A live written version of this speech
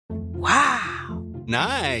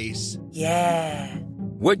Nice. Yeah.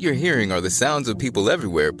 What you're hearing are the sounds of people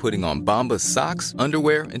everywhere putting on Bombas socks,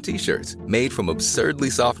 underwear, and T-shirts made from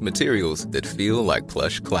absurdly soft materials that feel like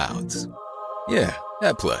plush clouds. Yeah,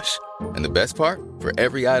 that plush. And the best part? For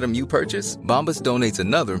every item you purchase, Bombas donates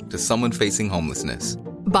another to someone facing homelessness.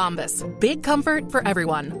 Bombas. Big comfort for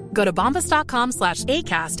everyone. Go to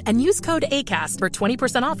bombas.com/ACAST and use code ACAST for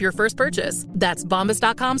 20% off your first purchase. That's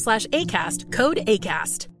bombas.com/ACAST. Code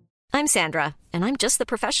ACAST. I'm Sandra, and I'm just the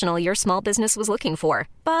professional your small business was looking for.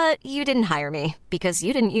 But you didn't hire me because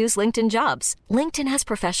you didn't use LinkedIn Jobs. LinkedIn has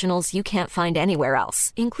professionals you can't find anywhere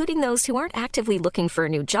else, including those who aren't actively looking for a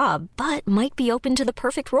new job, but might be open to the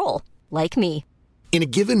perfect role, like me. In a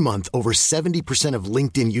given month, over 70% of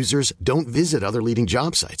LinkedIn users don't visit other leading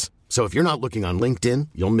job sites. So if you're not looking on LinkedIn,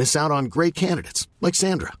 you'll miss out on great candidates like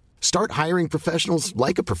Sandra. Start hiring professionals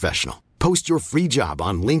like a professional. Post your free job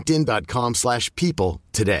on linkedin.com/people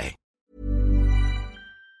today.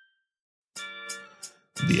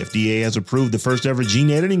 The FDA has approved the first ever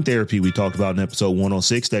gene editing therapy we talked about in episode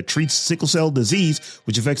 106 that treats sickle cell disease,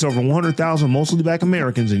 which affects over 100,000 mostly Black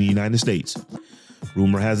Americans in the United States.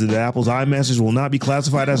 Rumor has it that Apple's iMessage will not be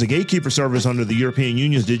classified as a gatekeeper service under the European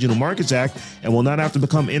Union's Digital Markets Act and will not have to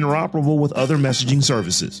become interoperable with other messaging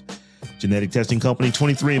services. Genetic testing company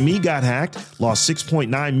 23andMe got hacked, lost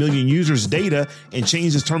 6.9 million users' data, and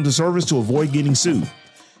changed its terms of service to avoid getting sued.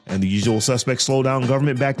 And the usual suspects slow down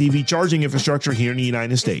government-backed EV charging infrastructure here in the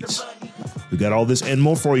United States. We got all this and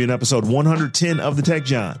more for you in episode 110 of The Tech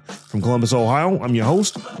Jawn. From Columbus, Ohio, I'm your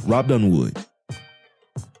host, Rob Dunwood.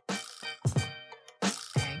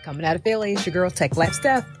 And coming out of Philly, it's your girl, Tech Black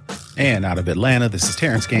Steph. And out of Atlanta, this is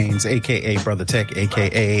Terrence Gaines, a.k.a. Brother Tech,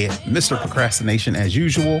 a.k.a. Mr. Procrastination as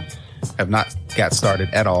usual. Have not got started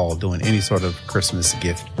at all doing any sort of Christmas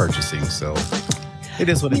gift purchasing, so it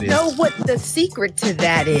is what it is. You know what the secret to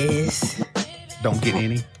that is? Don't get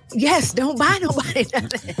any? Yes, don't buy nobody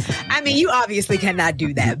nothing. I mean, you obviously cannot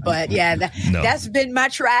do that, but yeah, that's been my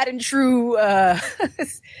tried and true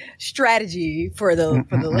strategy for the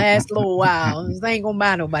last little while. I ain't gonna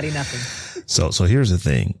buy nobody nothing. So here's the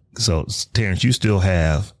thing. So Terrence, you still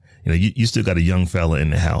have, you still got a young fella in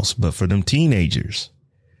the house, but for them teenagers,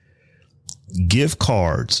 gift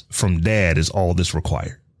cards from dad is all that's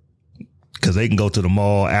required. Because they can go to the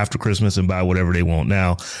mall after Christmas and buy whatever they want.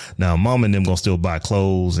 Now mom and them gonna still buy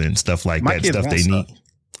clothes and stuff like that, stuff they need.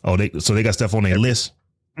 Oh, so they got stuff on their list.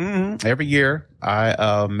 Mm-hmm. Every year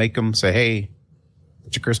I make them say, hey,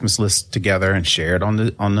 put your Christmas list together and share it on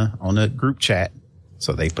the group chat.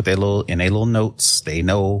 So they put their little notes. They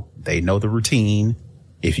know the routine.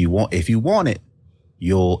 If you want it,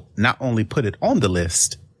 you'll not only put it on the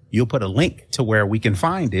list, you'll put a link to where we can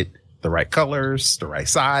find it, the right colors, the right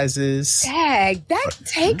sizes. Dang, that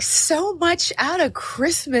takes so much out of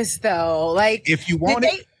Christmas, though. Like, if you want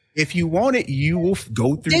it, you will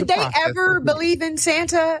go through. Did they ever believe in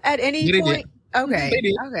Santa at any point? Okay, they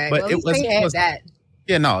did. Okay, but well, they had that.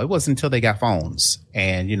 Yeah, no, it wasn't until they got phones,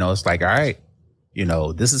 and it's like, all right,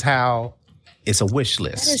 this is how. It's a wish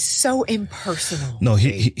list. That is so impersonal. No,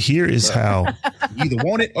 here is how. You either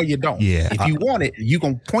want it or you don't. Yeah. If you want it, you're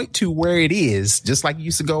going to point to where it is, just like you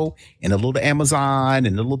used to go in a little Amazon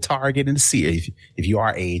and a little Target and the Sears. If you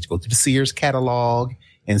are age, go to the Sears catalog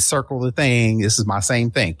and circle the thing. This is my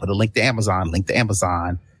same thing. Put a link to Amazon,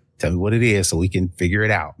 Tell me what it is so we can figure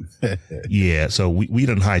it out. Yeah. So we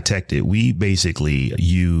done high-teched it. We basically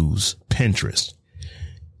use Pinterest.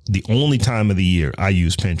 The only time of the year I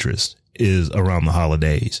use Pinterest is around the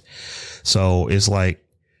holidays. So it's like,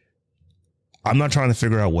 I'm not trying to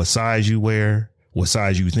figure out what size you wear, what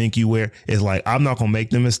size you think you wear. It's like, I'm not going to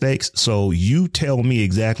make the mistakes. So you tell me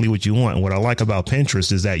exactly what you want. And what I like about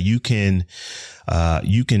Pinterest is that you can,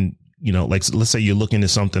 like, let's say you're looking at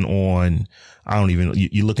something on,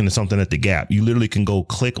 you're looking at something at the Gap. You literally can go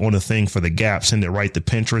click on a thing for the Gap, send it right to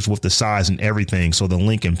Pinterest with the size and everything. So the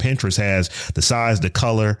link in Pinterest has the size, the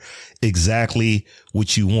color, exactly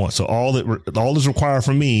what you want. So all is required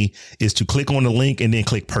from me is to click on the link and then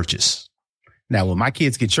click purchase. Now, when my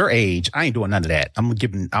kids get your age, I ain't doing none of that. I'm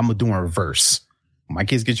doing reverse. When my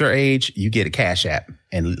kids get your age, you get a Cash App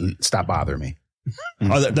and stop bothering me.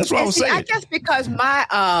 Oh, that's what I was saying. I guess because my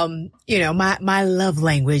my love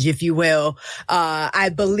language, if you will, I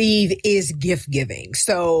believe is gift giving.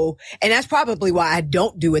 So, and that's probably why I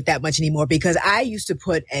don't do it that much anymore, because I used to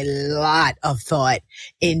put a lot of thought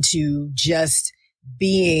into just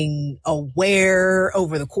being aware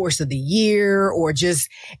over the course of the year, or just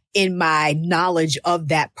in my knowledge of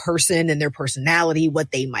that person and their personality,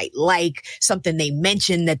 what they might like, something they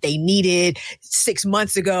mentioned that they needed 6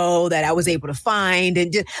 months ago that I was able to find.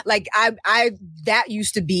 And just like, that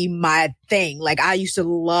used to be my thing. Like, I used to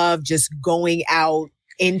love just going out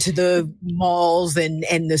into the malls and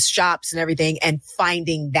the shops and everything and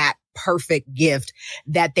finding that perfect gift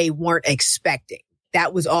that they weren't expecting.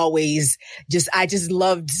 That was always I just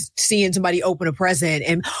loved seeing somebody open a present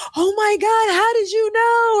and, oh my God, how did you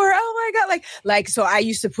know? Or, oh my God, like, so I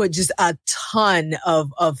used to put just a ton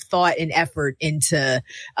of thought and effort into,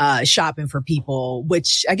 shopping for people,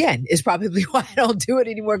 which again is probably why I don't do it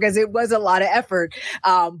anymore, because it was a lot of effort.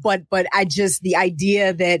 But the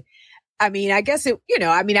idea that, I mean, I guess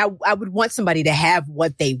I would want somebody to have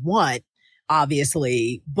what they want,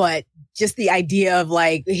 obviously, but just the idea of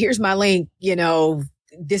like, here's my link,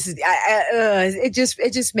 this is, it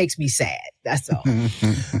just makes me sad. That's all.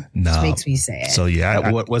 No, it makes me sad. So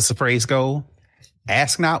yeah, what's the phrase go?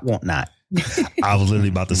 Ask not, want not. I was literally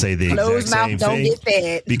about to say the Closed exact same mouth don't thing, get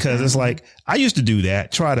fed. because it's like, I used to do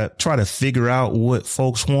that, try to figure out what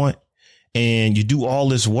folks want, and you do all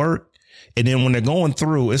this work. And then when they're going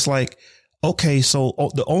through, it's like, okay, so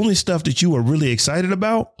the only stuff that you were really excited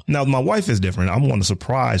about. Now, my wife is different. I want to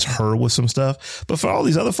surprise her with some stuff. But for all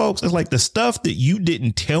these other folks, it's like the stuff that you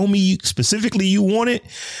didn't tell me specifically you wanted.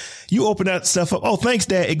 You open that stuff up. Oh, thanks,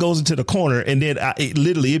 Dad. It goes into the corner. And then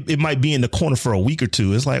it might be in the corner for a week or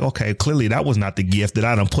two. It's like, okay, clearly that was not the gift that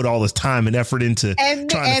I done put all this time and effort into trying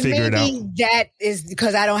to figure it out. And maybe that is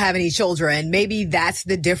because I don't have any children. Maybe that's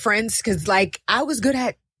the difference. Because like, I was good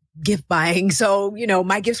at gift buying. So,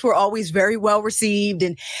 my gifts were always very well received.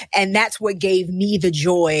 And that's what gave me the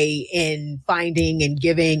joy in finding and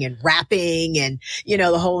giving and wrapping and,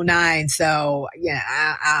 the whole nine. So yeah,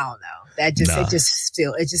 I don't know. That just,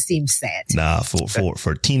 it just seems sad.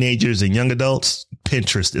 For teenagers and young adults,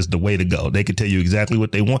 Pinterest is the way to go. They can tell you exactly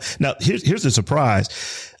what they want. Now, here's the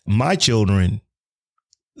surprise. My children,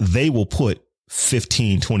 they will put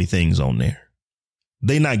 15, 20 things on there.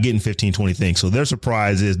 They're not getting 15, 20 things. So their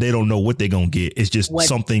surprise is they don't know what they're going to get. It's just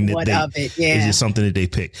something that it's just something that they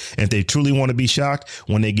pick. And if they truly want to be shocked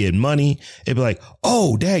when they get money, it'd be like,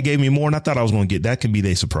 oh, Dad gave me more than I thought I was going to get. That can be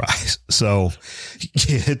their surprise. So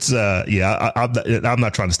it's, I'm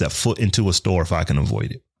not trying to step foot into a store if I can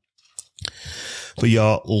avoid it. But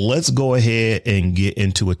y'all, let's go ahead and get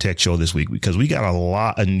into a tech show this week, because we got a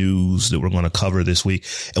lot of news that we're going to cover this week.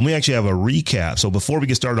 And we actually have a recap. So before we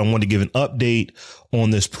get started, I want to give an update on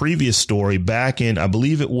this previous story. Back in, I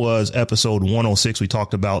believe it was episode 106, we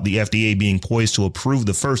talked about the FDA being poised to approve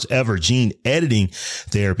the first ever gene editing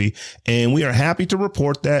therapy. And we are happy to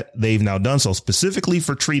report that they've now done so, specifically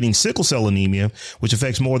for treating sickle cell anemia, which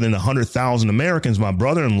affects more than 100,000 Americans, my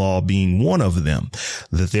brother-in-law being one of them.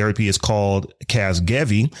 The therapy is called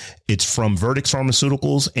Casgevy. It's from Vertex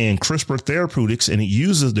Pharmaceuticals and CRISPR Therapeutics, and it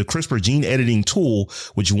uses the CRISPR gene editing tool,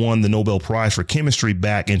 which won the Nobel Prize for Chemistry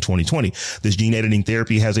back in 2020. This gene editing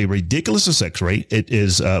therapy has a ridiculous success rate. It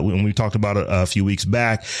is, when we talked about it a few weeks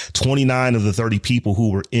back, 29 of the 30 people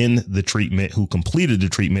who were in the treatment, who completed the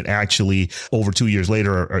treatment, actually over 2 years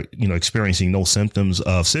later are experiencing no symptoms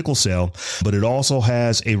of sickle cell. But it also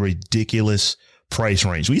has a ridiculous price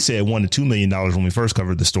range. We said $1 to $2 million when we first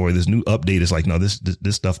covered the story. This new update is like, no, this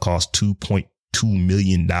stuff costs $2.2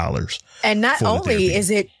 million. And not only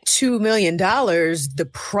is it $2 million, the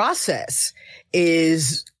process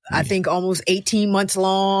is, I think, almost 18 months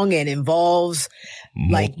long and involves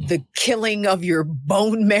like the killing of your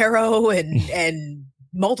bone marrow and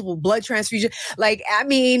multiple blood transfusion. Like, I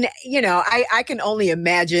mean, I can only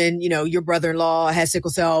imagine, your brother-in-law has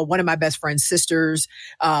sickle cell. One of my best friend's sisters,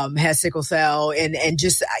 has sickle cell. And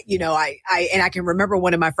just, I can remember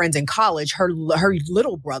one of my friends in college, her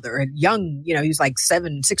little brother, young, he was like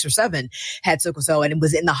 6 or 7, had sickle cell and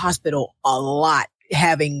was in the hospital a lot,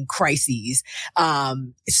 having crises.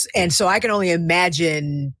 And so I can only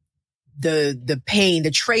imagine the pain,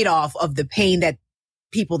 the trade-off of the pain that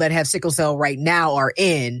people that have sickle cell right now are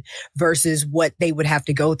in versus what they would have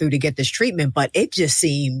to go through to get this treatment. But it just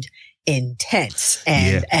seemed intense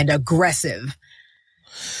and aggressive.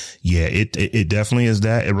 Yeah, it definitely is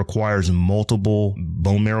that. It requires multiple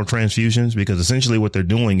bone marrow transfusions, because essentially what they're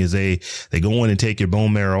doing is they go in and take your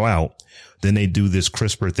bone marrow out. Then they do this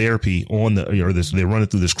CRISPR therapy they run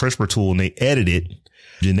it through this CRISPR tool and they edit it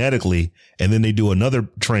genetically. And then they do another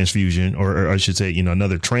transfusion, or I should say,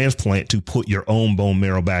 another transplant to put your own bone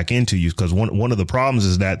marrow back into you. Because one of the problems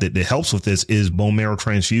is that helps with this is bone marrow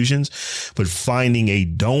transfusions, but finding a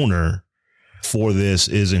donor for this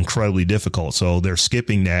is incredibly difficult. So they're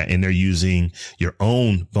skipping that and they're using your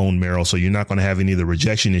own bone marrow. So you're not going to have any of the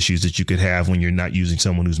rejection issues that you could have when you're not using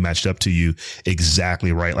someone who's matched up to you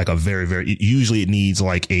exactly right. Like a usually it needs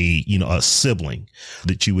like a sibling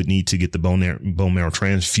that you would need to get the bone marrow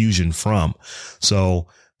transfusion from. So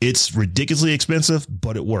it's ridiculously expensive,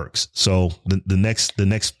 but it works. So the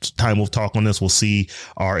next time we'll talk on this, we'll see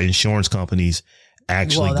our insurance companies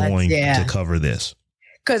actually going to cover this.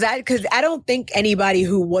 Cause I don't think anybody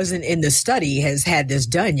who wasn't in the study has had this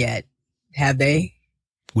done yet. Have they?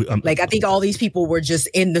 I think all these people were just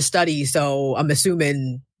in the study. So I'm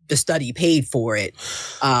assuming the study paid for it.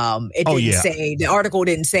 It didn't say, the article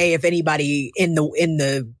didn't say if anybody in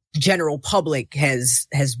the general public has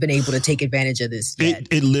been able to take advantage of this yet.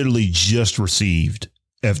 It literally just received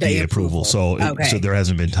FDA approval. So there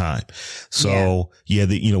hasn't been time. So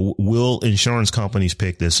will insurance companies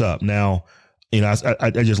pick this up? Now,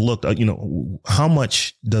 I just looked, how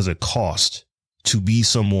much does it cost to be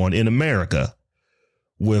someone in America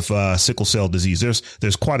with sickle cell disease?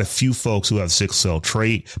 There's quite a few folks who have the sickle cell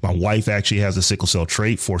trait. My wife actually has the sickle cell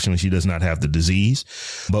trait. Fortunately, she does not have the disease.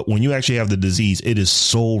 But when you actually have the disease, it is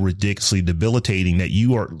so ridiculously debilitating that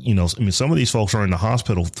you are, some of these folks are in the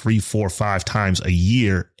hospital 3, 4, 5 times a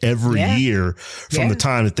year, every year from the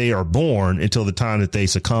time that they are born until the time that they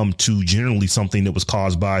succumb to generally something that was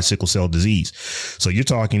caused by sickle cell disease. So you're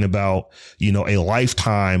talking about, a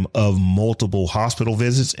lifetime of multiple hospital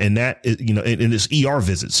visits, and that is, and it's ER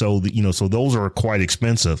visits. So, so those are quite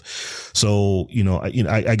expensive. So,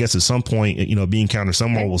 I guess at some point, being counter,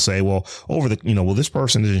 someone will say, well, this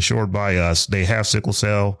person is insured by us. They have sickle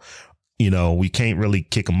cell. We can't really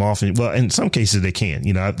kick them off. And well, in some cases they can,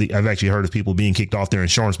 I've actually heard of people being kicked off their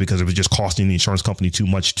insurance because it was just costing the insurance company too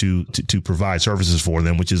much to provide services for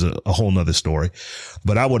them, which is a whole nother story.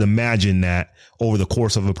 But I would imagine that over the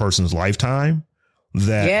course of a person's lifetime,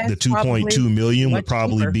 that the 2.2 million would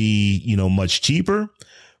probably be, much cheaper.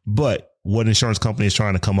 But what insurance company is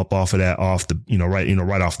trying to come up off of that,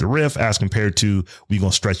 right off the riff, as compared to, we're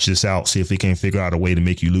going to stretch this out, see if we can figure out a way to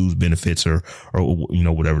make you lose benefits or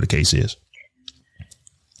whatever the case is.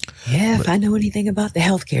 Yeah, if I know anything about the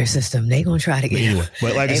healthcare system, they're going to try to get anyway.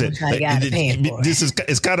 But like I said,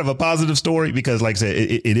 it's kind of a positive story because, like I said,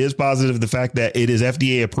 it is positive, the fact that it is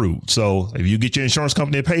FDA approved. So if you get your insurance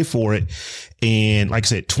company to pay for it, and like I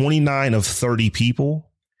said, 29 of 30 people,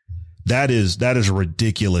 that is a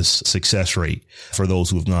ridiculous success rate for those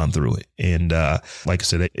who have gone through it. And like I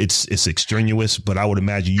said, it's extraneous, but I would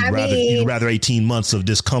imagine you'd rather 18 months of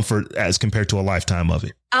discomfort as compared to a lifetime of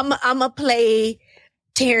it. I'm a play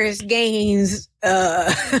Terrence Gaines,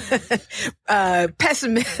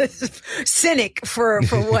 pessimist, cynic for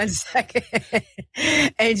 1 second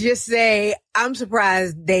and just say, I'm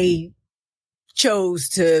surprised they chose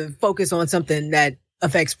to focus on something that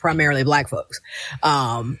affects primarily Black folks,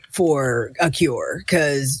 for a cure.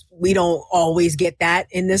 Cause we don't always get that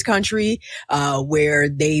in this country, where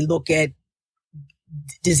they look at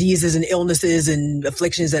diseases and illnesses and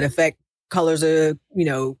afflictions that affect colors of,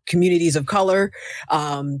 communities of color,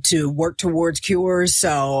 to work towards cures.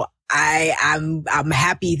 So I'm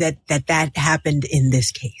happy that happened in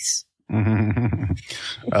this case. My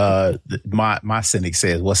cynic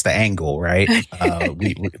says, what's the angle, right?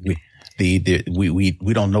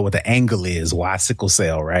 We don't know what the angle is. Why sickle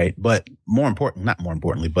cell, right? But not more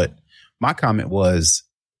importantly, but my comment was,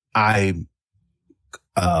 I'm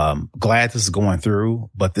glad this is going through,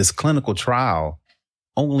 but this clinical trial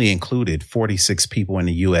only included 46 people in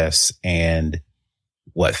the U.S. and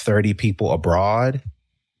 30 people abroad.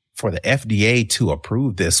 For the FDA to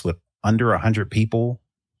approve this with under 100 people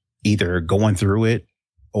either going through it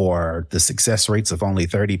or the success rates of only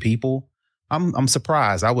 30 people, I'm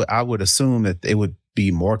surprised. I would assume that it would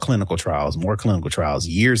be more clinical trials,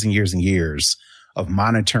 years and years and years of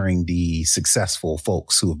monitoring the successful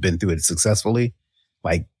folks who have been through it successfully.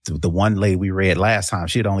 Like the one lady we read last time,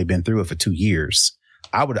 she had only been through it for 2 years.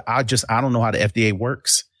 I don't know how the FDA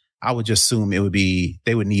works. I would just assume they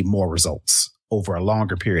would need more results over a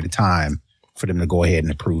longer period of time for them to go ahead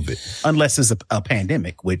and approve it. Unless it's a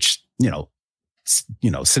pandemic, which,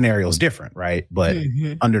 scenario is different, right? But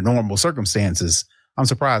under normal circumstances, I'm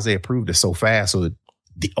surprised they approved it so fast. So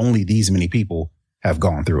only these many people have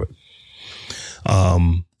gone through it.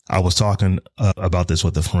 I was talking about this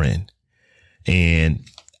with a friend, and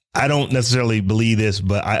I don't necessarily believe this,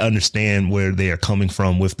 but I understand where they are coming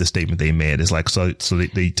from with the statement they made. It's like, so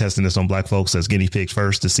they testing this on black folks as guinea pigs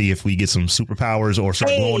first to see if we get some superpowers or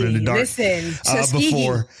start glowing in the dark. Listen, Tuskegee.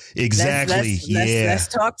 Before exactly. Let's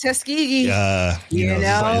talk Tuskegee. You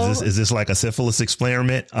know, is this like a syphilis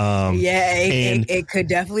experiment? It could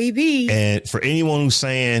definitely be. And for anyone who's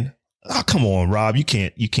saying, oh, come on, Rob, you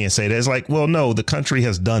can't say that. It's like, well, no, the country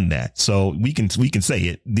has done that. So we can say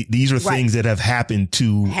it. These are things that have happened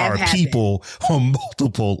to our people on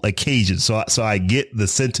multiple occasions. So I get the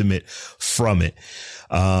sentiment from it.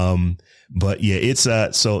 But yeah, it's,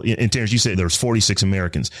 so in Terrence, you said there's 46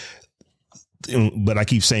 Americans, but I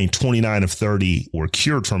keep saying 29 of 30 were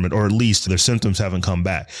cured from it, or at least their symptoms haven't come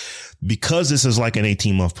back. Because this is like an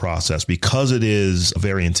 18-month process, because it is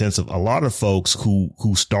very intensive, a lot of folks who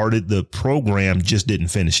started the program just didn't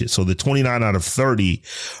finish it. So the 29 out of 30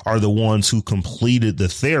 are the ones who completed the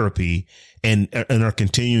therapy and are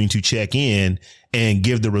continuing to check in and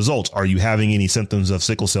give the results. Are you having any symptoms of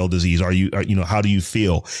sickle cell disease? How do you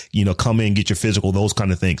feel? Come in, get your physical, those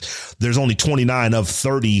kind of things. There's only 29 of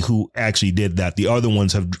 30 who actually did that. The other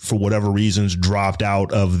ones have, for whatever reasons, dropped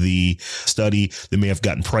out of the study. They may have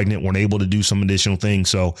gotten pregnant, weren't able to do some additional things.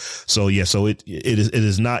 So it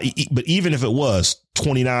is not, but even if it was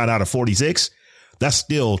 29 out of 46, that's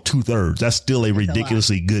still 2/3. That's still a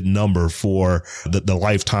ridiculously good number for the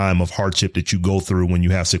lifetime of hardship that you go through when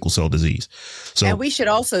you have sickle cell disease. So, and we should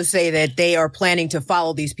also say that they are planning to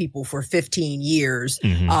follow these people for 15 years.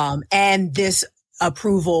 And this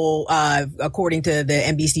approval, according to the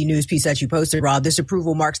NBC News piece that you posted, Rob, this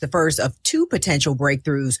approval marks the first of 2 potential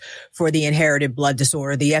breakthroughs for the inherited blood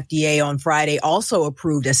disorder. The FDA on Friday also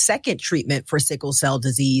approved a second treatment for sickle cell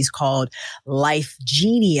disease called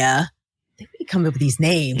Lyfgenia. They come up with these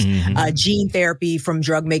names. Gene therapy from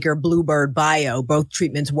drug maker Bluebird Bio. Both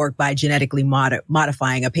treatments work by genetically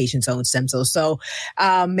modifying a patient's own stem cells. So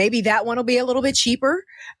maybe that one will be a little bit cheaper,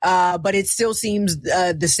 but it still seems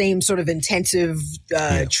the same sort of intensive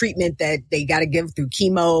treatment that they got to give through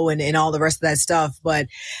chemo and all the rest of that stuff. But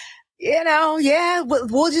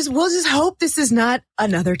we'll just hope this is not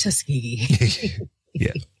another Tuskegee.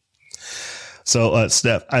 Yeah. So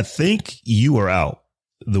Steph, I think you were out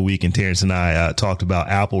the week, and Terrence and I talked about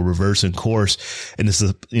Apple reversing course and this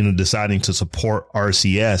is, deciding to support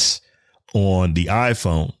RCS on the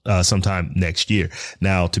iPhone sometime next year.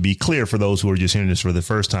 Now, to be clear, for those who are just hearing this for the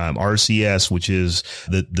first time, RCS, which is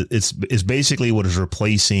it's basically what is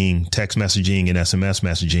replacing text messaging and SMS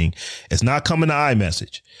messaging. It's not coming to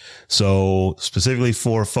iMessage. So specifically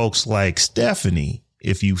for folks like Stephanie,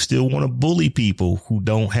 if you still want to bully people who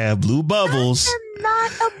don't have blue bubbles, I'm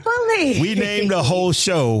not a bully. We named the whole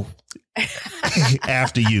show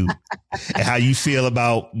after you and how you feel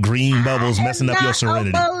about green bubbles messing up your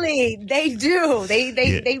serenity. A bully. They do.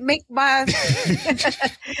 They make my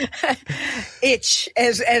itch,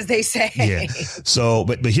 as they say. Yeah. So,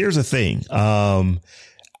 but here's the thing.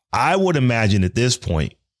 I would imagine at this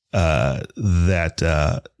point,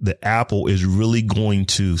 that Apple is really going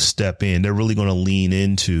to step in. They're really going to lean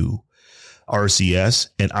into RCS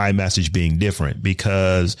and iMessage being different,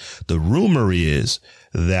 because the rumor is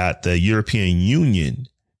that the European Union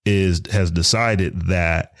has decided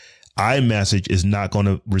that iMessage is not going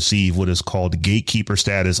to receive what is called gatekeeper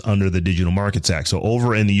status under the Digital Markets Act. So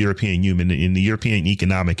over in the European Union, in the European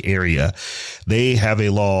Economic Area, they have a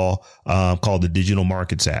law called the Digital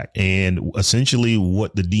Markets Act. And essentially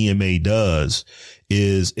what the DMA does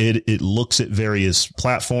is it looks at various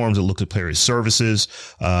platforms. It looks at various services.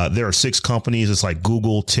 There are 6 companies. It's like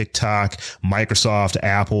Google, TikTok, Microsoft,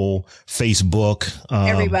 Apple, Facebook.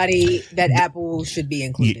 Everybody that Apple should be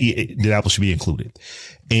included. That Apple should be included.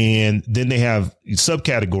 And then they have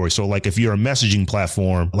subcategories. So like if you're a messaging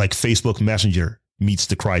platform, like Facebook Messenger meets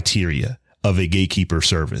the criteria of a gatekeeper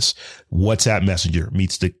service. WhatsApp Messenger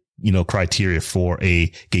meets the, criteria for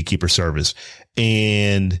a gatekeeper service.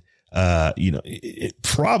 And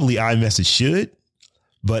probably iMessage should,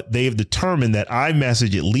 but they've determined that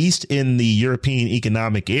iMessage, at least in the European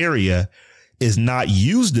Economic Area, is not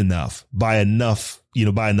used enough by enough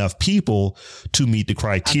people to meet the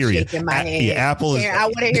criteria. Apple is. I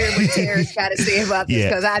want to hear what Terrence got to say about this,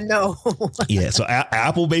 because I know. So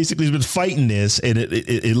Apple basically has been fighting this, and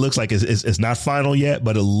it looks like it's not final yet,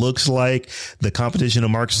 but it looks like the Competition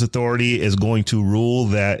and Markets Authority is going to rule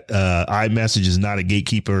that iMessage is not a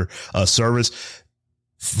gatekeeper service.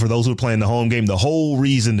 for those who are playing the home game, the whole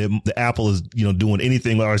reason that the Apple is, doing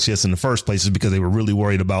anything with RCS in the first place is because they were really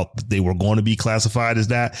worried about they were going to be classified as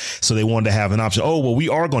that. So they wanted to have an option. Oh, well, we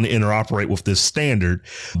are going to interoperate with this standard.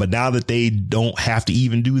 But now that they don't have to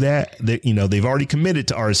even do that, they've already committed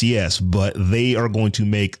to RCS, but they are going to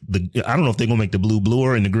make I don't know if they're going to make the blue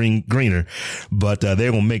bluer and the green greener, but they're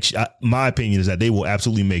going to make my opinion is that they will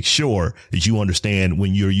absolutely make sure that you understand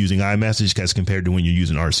when you're using iMessage as compared to when you're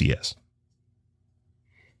using RCS.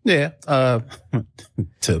 Yeah.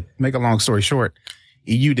 To make a long story short,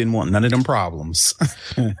 EU didn't want none of them problems.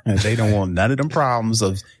 They don't want none of them problems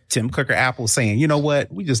of Tim Cook or Apple saying, you know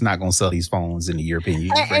what, we just not going to sell these phones in the European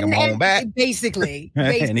Union. Bring them home back. Basically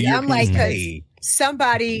I'm like,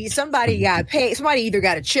 somebody got paid. Somebody either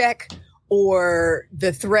got a check or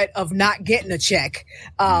the threat of not getting a check.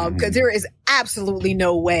 Because there is absolutely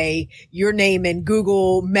no way you're naming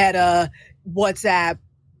Google, Meta, WhatsApp,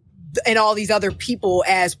 and all these other people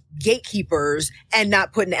as gatekeepers and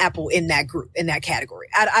not putting Apple in that group, in that category.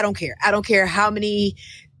 I don't care. I don't care how many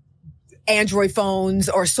Android phones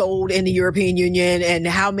are sold in the European Union and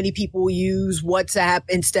how many people use WhatsApp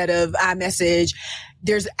instead of iMessage.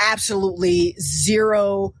 There's absolutely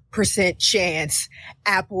 0% chance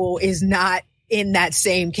Apple is not in that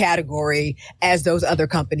same category as those other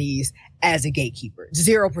companies as a gatekeeper.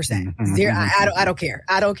 0%. I don't care.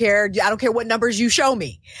 I don't care what numbers you show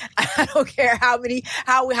me. I don't care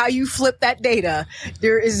how you flip that data.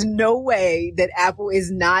 There is no way that Apple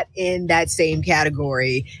is not in that same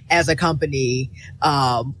category as a company,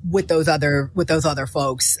 with those other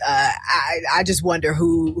folks. I just wonder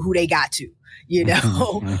who they got to.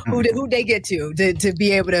 Who they get to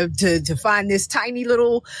be able to find this tiny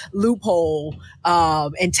little loophole,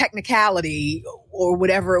 and technicality or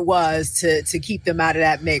whatever it was to keep them out of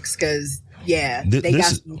that mix. Cause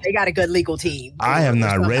they got a good legal team. I have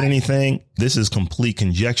not read anything. This is complete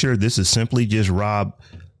conjecture. This is simply just Rob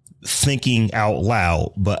thinking out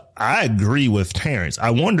loud, but I agree with Terrence.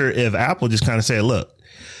 I wonder if Apple just kind of said, look,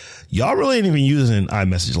 y'all really ain't even using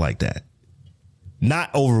iMessage like that. Not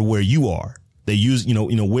over where you are. They use,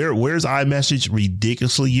 where's iMessage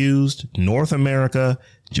ridiculously used? North America,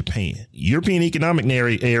 Japan. European Economic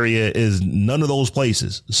Area is none of those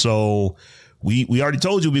places. So we already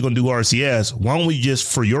told you we're going to do RCS. Why don't we just,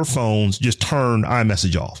 for your phones, just turn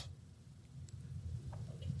iMessage off?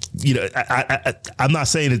 I'm not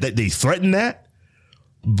saying that they threaten that,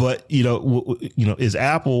 but is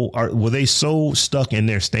Apple, were they so stuck in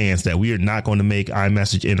their stance that we are not going to make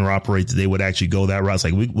iMessage interoperate that they would actually go that route? It's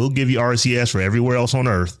like, we'll give you RCS for everywhere else on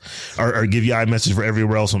Earth, or give you iMessage for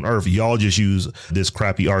everywhere else on Earth. Y'all just use this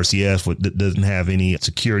crappy RCS that doesn't have any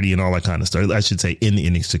security and all that kind of stuff. I should say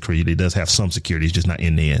end-to-end security. It does have some security. It's just not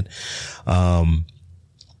end-to-end.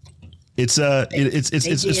 It's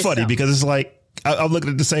funny because it's like, I'm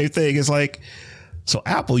looking at the same thing. It's like, so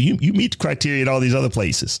Apple, you meet the criteria in all these other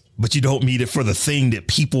places, but you don't meet it for the thing that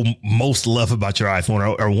people most love about your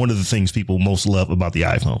iPhone, or one of the things people most love about the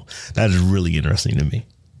iPhone. That is really interesting to me.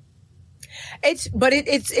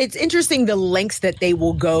 It's interesting the lengths that they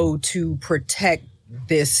will go to protect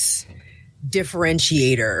this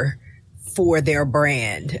differentiator for their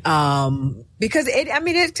brand. Because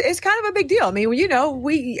it's kind of a big deal. I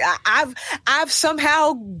mean, I've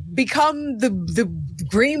somehow become the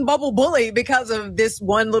green bubble bully because of this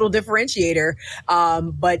one little differentiator.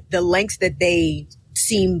 But the lengths that they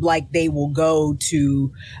seem like they will go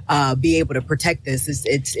to be able to protect this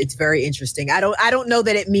it's very interesting. I don't know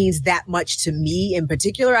that it means that much to me in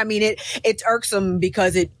particular. I mean, it's irksome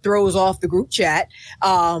because it throws off the group chat.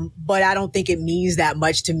 But I don't think it means that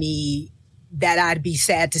much to me that I'd be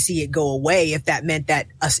sad to see it go away if that meant that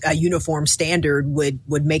a uniform standard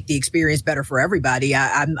would make the experience better for everybody.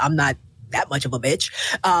 I'm not that much of a bitch.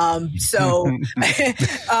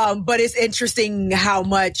 But it's interesting how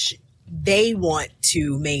much they want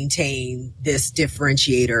to maintain this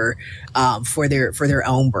differentiator, for their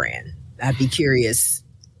own brand. I'd be curious,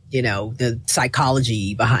 the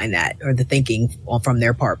psychology behind that, or the thinking from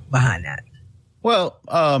their part behind that. Well,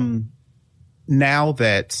 now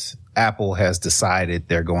that Apple has decided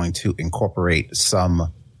they're going to incorporate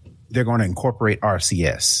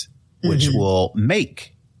RCS, which will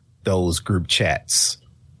make those group chats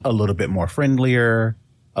a little bit more friendlier,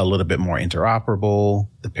 a little bit more interoperable.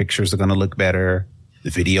 The pictures are going to look better. The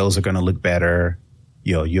videos are going to look better.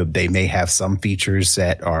 They may have some features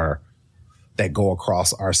that go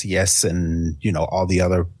across RCS and, all the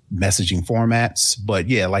other messaging formats. But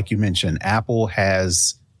yeah, like you mentioned, Apple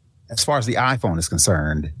has, as far as the iPhone is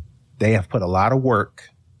concerned, they have put a lot of work,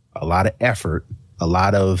 a lot of effort, a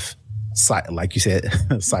lot of, like you said,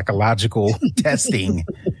 psychological testing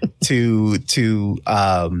to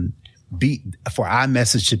be for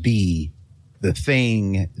iMessage to be the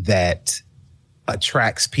thing that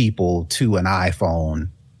attracts people to an iPhone,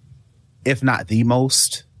 if not the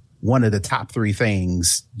most, one of the top 3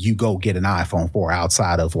 things you go get an iPhone for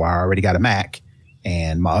outside of, well, I already got a Mac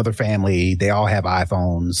and my other family, they all have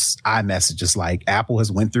iPhones. iMessage is like Apple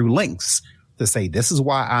has went through links to say this is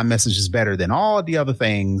why iMessage is better than all the other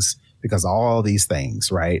things because of all these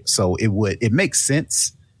things, right? So it makes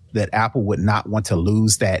sense that Apple would not want to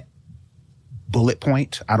lose that bullet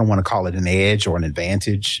point. I don't want to call it an edge or an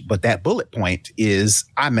advantage, but that bullet point is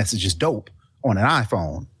iMessage is dope on an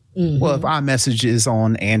iPhone. Mm-hmm. Well, if iMessage is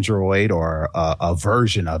on Android or a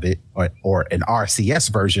version of it or an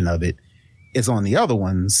RCS version of it is on the other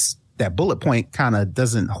ones, that bullet point kind of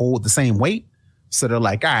doesn't hold the same weight. So they're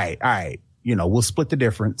like, all right, we'll split the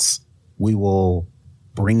difference. We will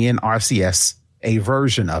bring in RCS, a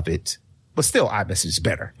version of it, but still iMessage is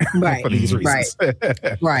better for these reasons.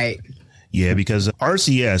 Right. Yeah, because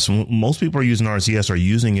RCS, most people are using RCS are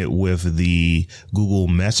using it with the Google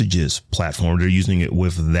Messages platform. They're using it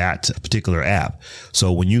with that particular app.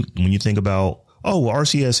 So when you think about,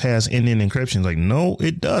 RCS has end-to-end encryption, like, no,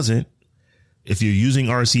 it doesn't. If you're using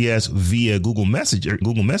RCS via Google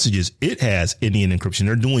Messages, it has end-to-end encryption.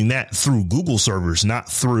 They're doing that through Google servers, not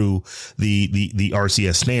through the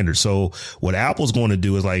RCS standard. So what Apple's going to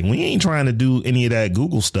do is like, we ain't trying to do any of that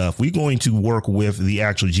Google stuff. We're going to work with the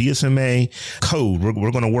actual GSMA code.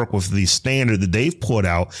 We're going to work with the standard that they've put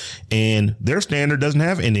out, and their standard doesn't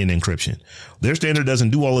have end-to-end encryption. Their standard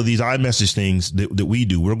doesn't do all of these iMessage things that we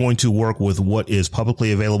do. We're going to work with what is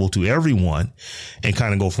publicly available to everyone and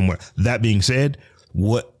kind of go from where. That being said,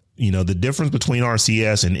 the difference between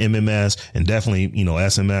RCS and MMS and definitely,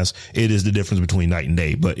 SMS, it is the difference between night and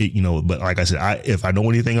day. But but like I said, if I know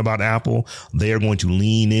anything about Apple, they are going to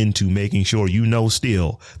lean into making sure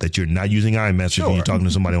still that you're not using iMessage when you're talking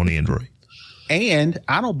to somebody on Android. And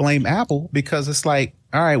I don't blame Apple because it's like,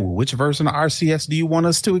 all right, well, which version of RCS do you want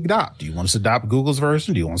us to adopt? Do you want us to adopt Google's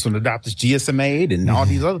version? Do you want us to adopt this GSMA and all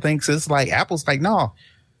these other things? It's like Apple's like, no,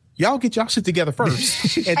 y'all get y'all shit together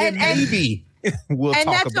first, and then maybe we'll talk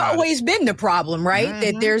about it. And that's always been the problem, right? Mm-hmm.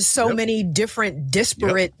 That there's so many different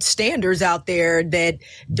disparate standards out there that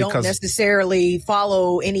don't necessarily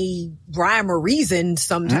follow any rhyme or reason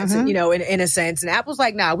sometimes, in a sense. And Apple's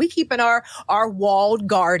like, nah, we keeping our walled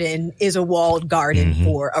garden is a walled garden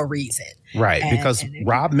for a reason. Right. Because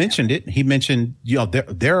Rob mentioned it. He mentioned,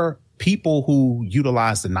 there are people who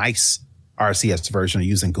utilize the nice RCS version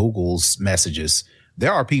using Google's messages.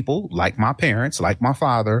 There are people like my parents, like my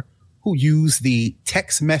father, who use the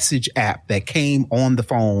text message app that came on the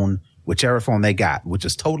phone, whichever phone they got, which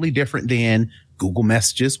is totally different than Google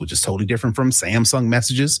Messages, which is totally different from Samsung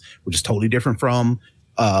Messages, which is totally different from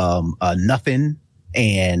Nothing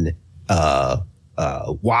and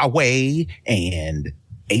Huawei and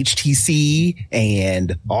HTC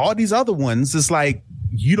and all these other ones. It's like,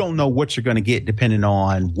 you don't know what you're going to get depending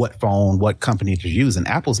on what phone, what company you're using.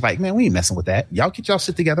 Apple's like, man, we ain't messing with that. Y'all get y'all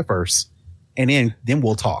shit together first, and then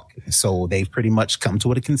we'll talk. So they've pretty much come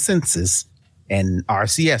to a consensus and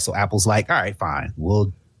RCS. So Apple's like, all right, fine,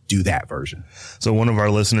 we'll do that version. So one of our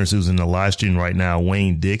listeners who's in the live stream right now,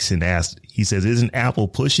 Wayne Dixon, asked, he says, isn't Apple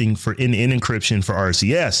pushing for end-to-end encryption for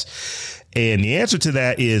RCS? And the answer to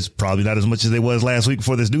that is probably not as much as they was last week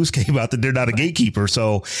before this news came out that they're not a gatekeeper.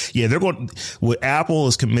 So yeah, what Apple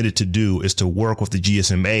is committed to do is to work with the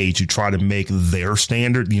GSMA to try to make their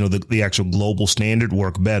standard, the actual global standard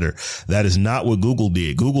work better. That is not what Google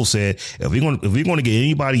did. Google said, if we're going to get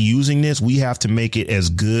anybody using this, we have to make it as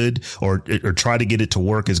good or try to get it to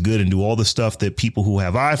work as good and do all the stuff that people who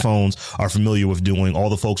have iPhones are familiar with doing. All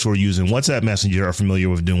the folks who are using WhatsApp Messenger are familiar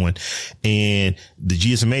with doing. And the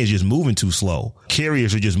GSMA is just moving too slow.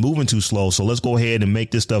 Carriers are just moving too slow. So let's go ahead and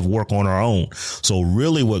make this stuff work on our own. So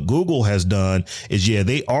really what Google has done is,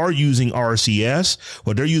 they are using RCS,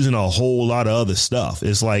 but they're using a whole lot of other stuff.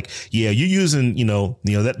 It's like, you're using,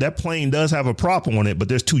 that plane does have a prop on it, but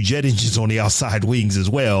there's 2 jet engines on the outside wings as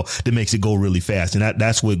well that makes it go really fast. And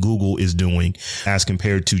that's what Google is doing as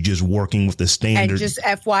compared to just working with the standard. And just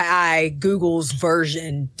FYI, Google's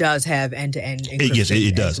version does have end-to-end encryption. Yes,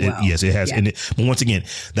 it does. Well. Yes, it has. Yeah. But once again,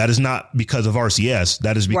 that is not not because of RCS.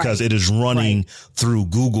 That is because it is running through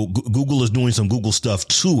Google. Google is doing some Google stuff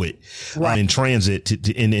to it in transit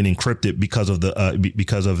and encrypt it because of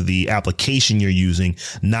the application you're using,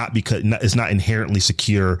 not because it's not inherently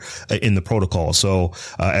secure in the protocol. So,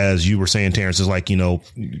 as you were saying, Terrence, is like,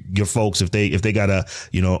 your folks, if they got a,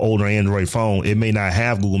 older Android phone, it may not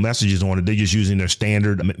have Google Messages on it. They're just using their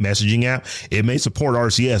standard messaging app. It may support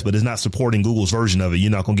RCS, but it's not supporting Google's version of it.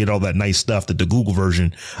 You're not going to get all that nice stuff that the Google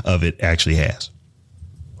version of it actually has.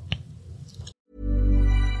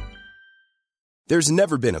 There's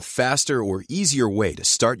never been a faster or easier way to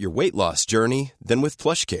start your weight loss journey than with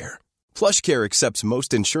PlushCare. PlushCare accepts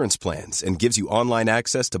most insurance plans and gives you online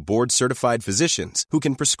access to board-certified physicians who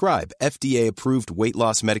can prescribe FDA-approved weight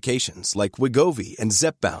loss medications like Wegovy and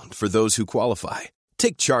Zepbound for those who qualify.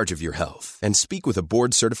 Take charge of your health and speak with a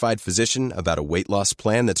board-certified physician about a weight loss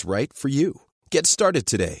plan that's right for you. Get started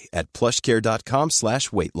today at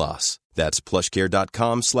plushcare.com/weight loss. That's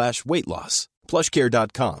plushcare.com/weight loss.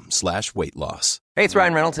 plushcare.com/weight loss. Hey, it's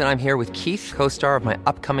Ryan Reynolds, and I'm here with Keith, co-star of my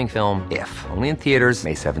upcoming film, If, only in theaters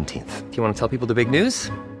May 17th. Do you want to tell people the big news?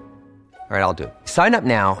 All right, I'll do it. Sign up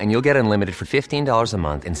now and you'll get unlimited for $15 a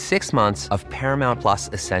month and 6 months of Paramount Plus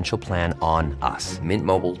Essential Plan on us.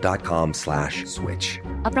 Mintmobile.com/switch.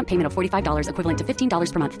 Upfront payment of $45 equivalent to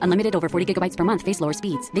 $15 per month. Unlimited over 40 gigabytes per month. Face lower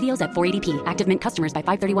speeds. Videos at 480p. Active Mint customers by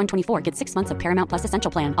 531.24 get 6 months of Paramount Plus Essential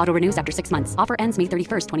Plan. Auto renews after 6 months. Offer ends May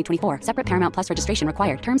 31st, 2024. Separate Paramount Plus registration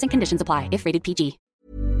required. Terms and conditions apply if rated PG.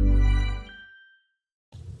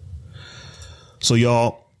 So,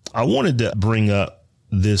 y'all, I wanted to bring up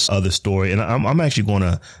this other story, and I'm actually going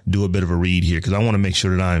to do a bit of a read here because I want to make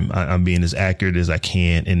sure that I'm being as accurate as I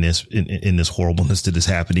can in this horribleness that is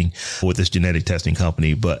happening with this genetic testing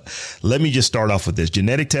company. But let me just start off with this.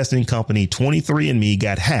 Genetic testing company 23andMe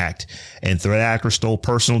got hacked, and threat actors stole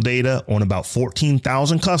personal data on about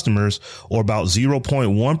 14,000 customers, or about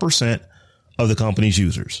 0.1% of the company's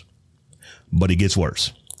users. But it gets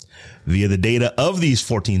worse. Via the data of these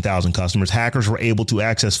 14,000 customers, hackers were able to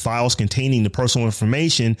access files containing the personal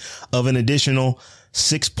information of an additional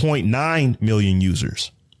 6.9 million users.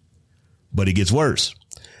 But it gets worse.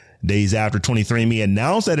 Days after 23andMe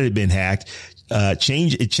announced that it had been hacked,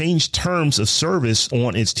 it changed terms of service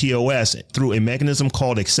on its TOS through a mechanism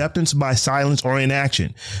called acceptance by silence or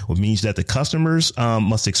inaction, which means that the customers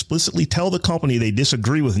must explicitly tell the company they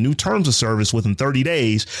disagree with new terms of service within 30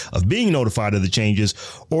 days of being notified of the changes,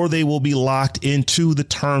 or they will be locked into the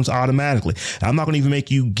terms automatically. I'm not going to even make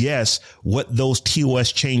you guess what those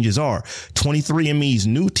TOS changes are. 23andMe's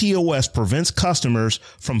new TOS prevents customers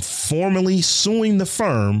from formally suing the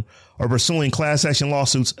firm or pursuing class action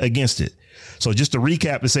lawsuits against it. So just to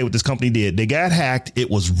recap and say what this company did, they got hacked.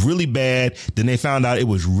 It was really bad. Then they found out it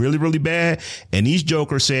was really, really bad. And these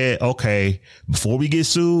jokers said, okay, before we get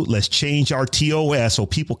sued, let's change our TOS so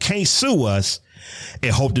people can't sue us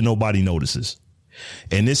and hope that nobody notices.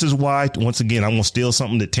 And this is why, once again, I'm going to steal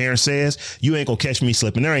something that Terrence says. You ain't going to catch me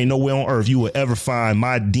slipping. There ain't no way on earth you will ever find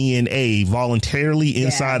my DNA voluntarily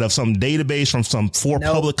inside of some database from some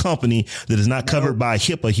public company that is not covered by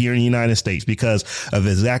HIPAA here in the United States because of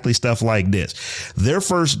exactly stuff like this. Their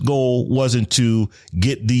first goal wasn't to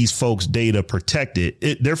get these folks' data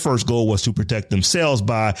protected. Their first goal was to protect themselves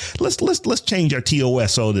by let's change our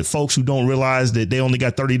TOS so that folks who don't realize that they only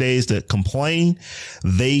got 30 days to complain,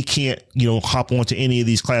 they can't, hop onto any of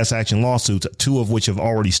these class action lawsuits, 2 of which have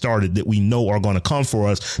already started that we know are going to come for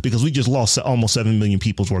us because we just lost almost 7 million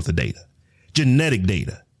people's worth of data, genetic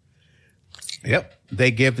data. Yep.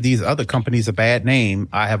 They give these other companies a bad name.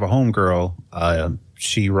 I have a homegirl.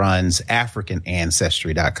 She runs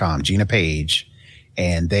AfricanAncestry.com, Gina Page,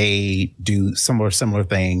 and they do similar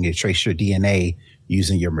thing. They trace your DNA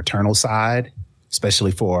using your maternal side,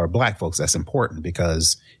 especially for Black folks. That's important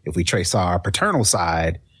because if we trace our paternal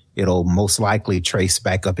side, it'll most likely trace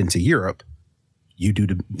back up into Europe. You do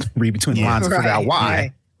the read between the lines and figure out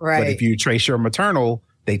why. Right. But if you trace your maternal,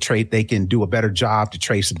 they can do a better job to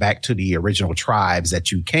trace back to the original tribes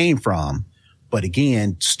that you came from. But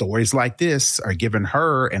again, stories like this are giving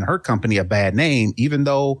her and her company a bad name, even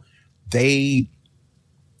though they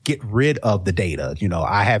get rid of the data.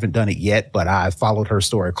 I haven't done it yet, but I've followed her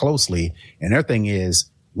story closely. And their thing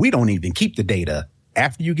is, we don't even keep the data.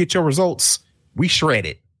 After you get your results, we shred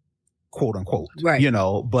it. Quote unquote, right.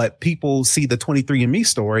 But people see the 23andMe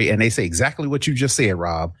story and they say exactly what you just said,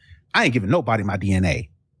 Rob. I ain't giving nobody my DNA,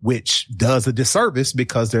 which does a disservice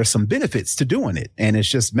because there's some benefits to doing it. And it's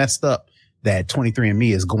just messed up that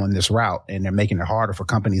 23andMe is going this route and they're making it harder for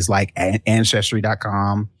companies like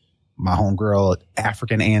Ancestry.com, my homegirl,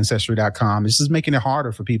 AfricanAncestry.com. It's just making it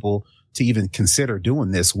harder for people to even consider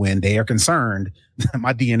doing this when they are concerned that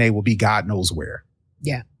my DNA will be God knows where.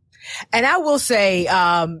 Yeah. And I will say,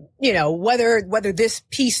 whether this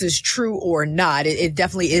piece is true or not, it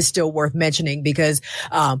definitely is still worth mentioning because,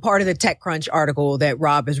 part of the TechCrunch article that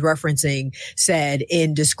Rob is referencing said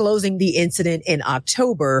in disclosing the incident in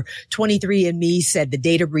October, 23andMe said the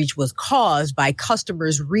data breach was caused by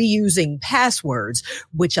customers reusing passwords,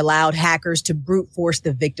 which allowed hackers to brute force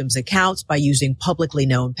the victim's accounts by using publicly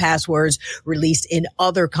known passwords released in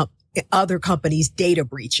other companies' data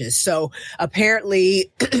breaches. So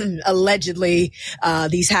apparently, allegedly,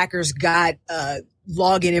 these hackers got,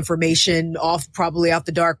 login information probably off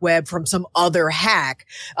the dark web from some other hack.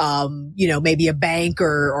 Maybe a bank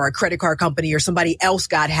or a credit card company or somebody else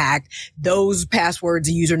got hacked. Those passwords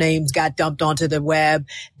and usernames got dumped onto the web.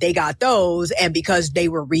 They got those. And because they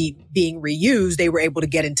were being reused, they were able to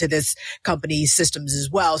get into this company's systems as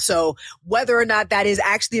well. So whether or not that is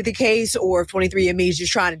actually the case or if 23andMe is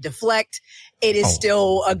just trying to deflect, it is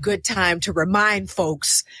still a good time to remind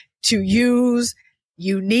folks to use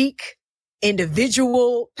unique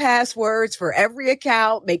individual passwords for every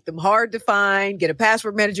account, make them hard to find, get a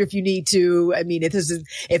password manager if you need to. I mean, if this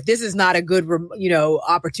is not a good,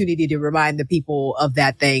 opportunity to remind the people of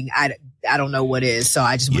that thing, I don't know what is. So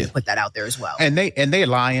I just want to put that out there as well. And they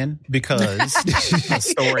lying because a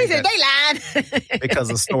story because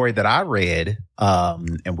a story that I read,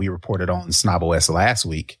 and we reported on SnobOS last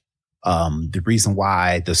week. The reason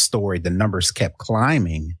why the numbers kept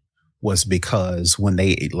climbing was because when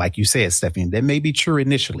they, like you said, Stephanie, that may be true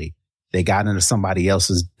initially. They got into somebody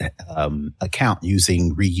else's account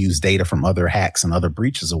using reused data from other hacks and other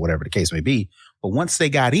breaches or whatever the case may be. But once they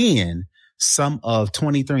got in, some of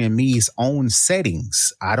 23andMe's own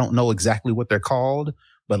settings, I don't know exactly what they're called,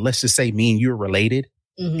 but let's just say me and you are related,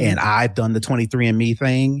 and I've done the 23andMe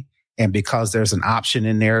thing. And because there's an option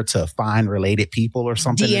in there to find related people or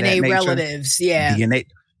something, DNA relatives, DNA.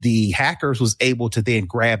 The hackers was able to then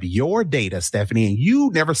grab your data, Stephanie, and you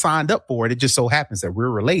never signed up for it. It just so happens that we're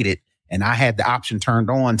related. And I had the option turned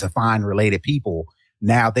on to find related people.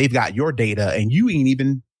 Now they've got your data and you ain't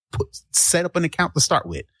even set up an account to start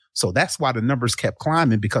with. So that's why the numbers kept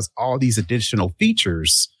climbing, because all these additional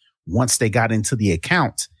features, once they got into the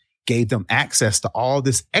account, gave them access to all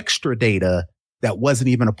this extra data that wasn't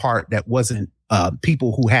even a part, that wasn't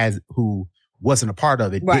people who wasn't a part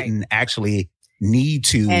of it, didn't actually need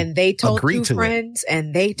to agree to it. And they told two friends,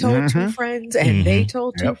 and they told two friends, and they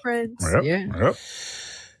told two friends.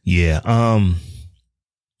 Yeah.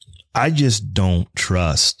 I just don't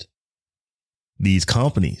trust these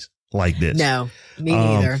companies like this. No, me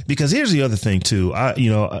neither. Because here's the other thing too.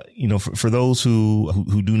 For those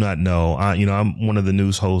who do not know, I'm one of the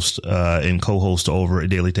news hosts and co-host over at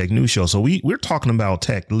Daily Tech News Show. So we're talking about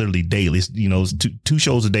tech literally daily. Two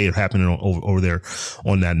shows a day are happening over there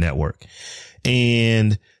on that network.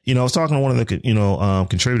 And, I was talking to one of the,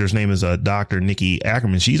 contributors. Name is Dr. Nikki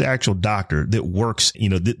Ackerman. She's an actual doctor that works,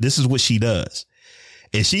 this is what she does.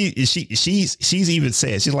 And she's even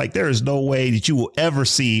said, she's like, there is no way that you will ever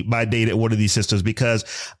see my data at one of these systems, because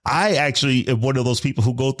I actually am one of those people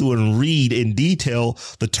who go through and read in detail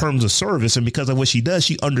the terms of service. And because of what she does,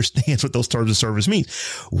 she understands what those terms of service mean.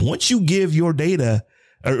 Once you give your data,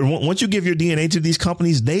 or once you give your DNA to these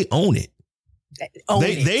companies, they own it.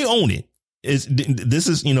 They own it.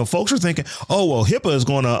 Folks are thinking, oh, well, HIPAA is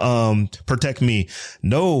going to protect me.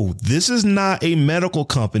 No, this is not a medical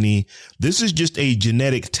company. This is just a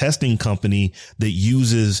genetic testing company that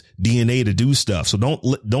uses DNA to do stuff. So don't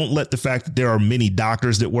let the fact that there are many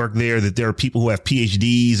doctors that work there, that there are people who have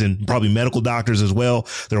PhDs and probably medical doctors as well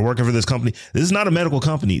that are working for this company. This is not a medical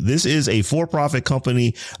company. This is a for-profit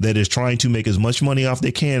company that is trying to make as much money off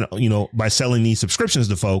they can, by selling these subscriptions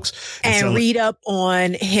to folks. And read up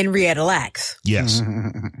on Henrietta Lacks. Yes.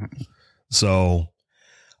 So,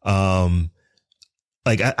 I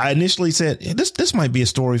initially said, this might be a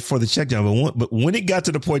story for the check down, but when it got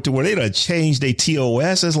to the point to where they done changed their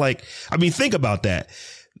TOS, it's like, think about that.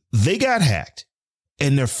 They got hacked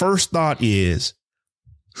and their first thought is,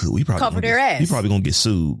 we probably cover their ass. We probably gonna get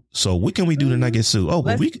sued. So what can we do to not get sued? Oh,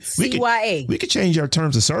 well, we could change our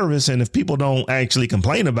terms of service, and if people don't actually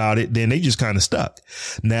complain about it, then they just kind of stuck.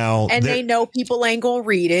 Now, and they know people ain't gonna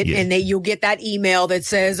read it, and you'll get that email that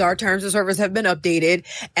says our terms of service have been updated,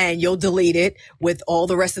 and you'll delete it with all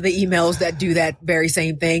the rest of the emails that do that very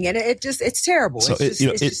same thing, and it's terrible. So it's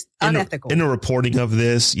just unethical. In the reporting of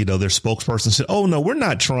this, their spokesperson said, "Oh no, we're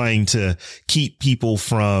not trying to keep people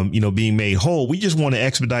from being made whole. We just want to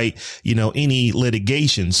expedite expedite, any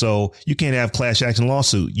litigation. So you can't have class action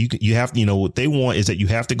lawsuit. You have, what they want is that you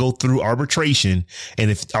have to go through arbitration.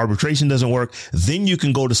 And if arbitration doesn't work, then you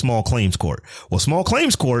can go to small claims court. Well, small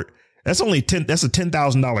claims court, that's a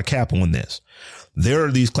 $10,000 cap on this. There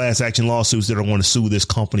are these class action lawsuits that are going to sue this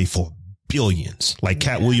company for billions. Like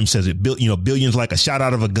Cat Williams says it, billions like a shot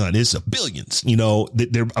out of a gun. It's billions, that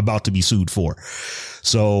they're about to be sued for.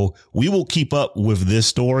 So we will keep up with this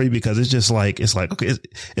story because it's like, okay,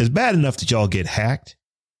 it's bad enough that y'all get hacked.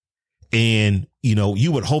 And,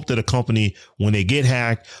 you would hope that a company, when they get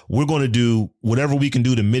hacked, we're going to do whatever we can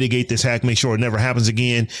do to mitigate this hack, make sure it never happens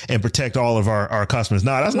again, and protect all of our customers.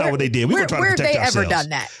 No, that's not what they did. We're going to try to protect ourselves. Where have they ever done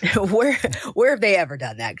that? Where have they ever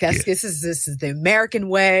done that? This is the American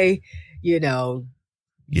way,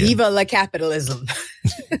 Viva la capitalism.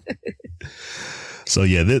 So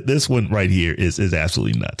yeah, this one right here is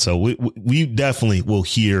absolutely nuts. So we definitely will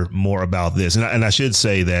hear more about this. And I should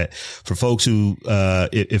say that for folks who,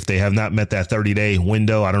 if they have not met that 30-day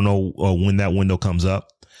window, I don't know when that window comes up,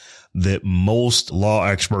 that most law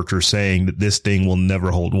experts are saying that this thing will never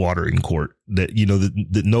hold water in court, that,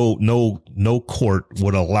 that no court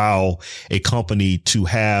would allow a company to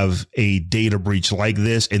have a data breach like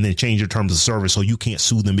this and then change their terms of service. So you can't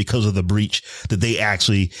sue them because of the breach that they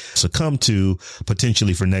actually succumbed to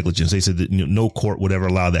potentially for negligence. They said that no court would ever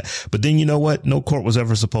allow that. But then no court was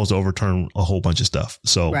ever supposed to overturn a whole bunch of stuff.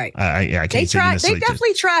 So right. I can't they say tried. They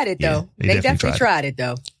definitely tried it though. Yeah, they definitely tried it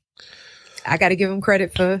though. I got to give them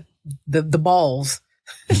credit for the balls.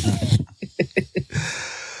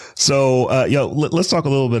 So, let's talk a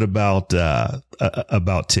little bit about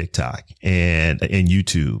TikTok and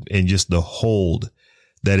YouTube and just the hold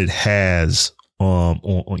that it has,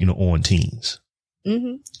 on teens.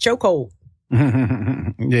 Mm-hmm. Chokehold.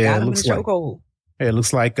 Yeah. It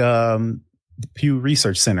looks like, the Pew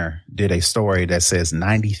Research Center did a story that says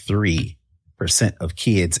 93% of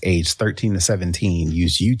kids aged 13 to 17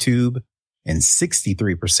 use YouTube, and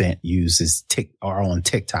 63% are on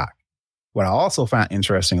TikTok. What I also found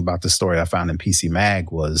interesting about the story I found in PC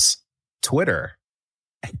Mag was Twitter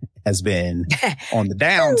has been on the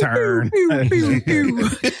downturn.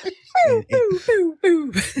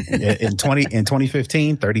 In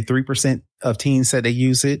 2015, 33% of teens said they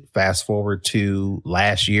use it. Fast forward to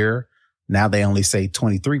last year, now they only say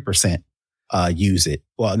 23% use it.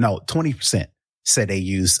 Well, no, 20% said they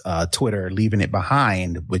use Twitter, leaving it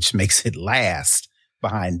behind, which makes it last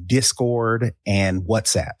behind Discord and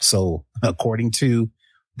WhatsApp. So according to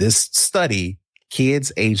this study,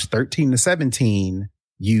 kids aged 13 to 17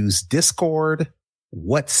 use Discord,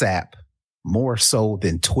 WhatsApp more so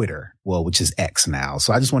than Twitter, which is X now.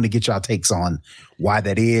 So I just want to get y'all takes on why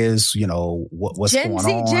that is, what's going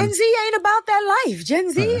on. Gen Z ain't about that life.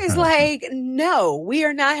 Gen Z is like, no, we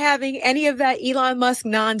are not having any of that Elon Musk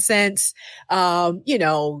nonsense.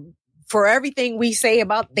 For everything we say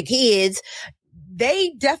about the kids, they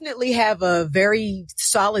definitely have a very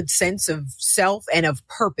solid sense of self and of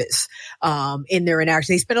purpose, in their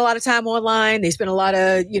interaction. They spend a lot of time online. They spend a lot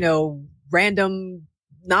of, random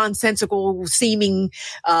nonsensical seeming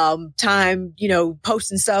time,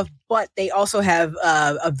 posting stuff, but they also have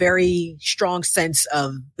a very strong sense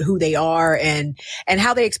of who they are and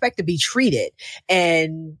how they expect to be treated.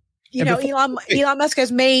 And Elon Musk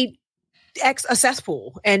has made X a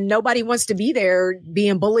cesspool, and nobody wants to be there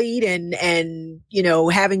being bullied and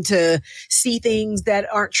having to see things that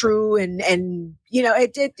aren't true. And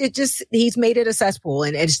it just, he's made it a cesspool,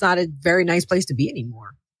 and it's not a very nice place to be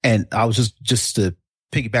anymore. And I was just to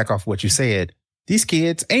piggyback off what you said, these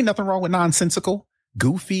kids, ain't nothing wrong with nonsensical,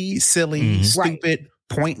 goofy, silly, stupid,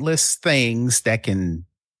 pointless things that can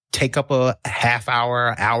take up a half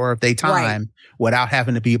hour of their time without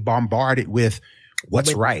having to be bombarded with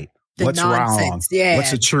what's right, what's wrong,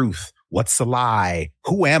 what's the truth, what's the lie,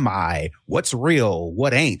 who am I, what's real,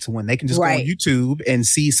 what ain't, when they can just go on YouTube and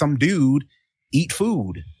see some dude eat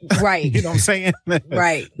food. Right. You know what I'm saying?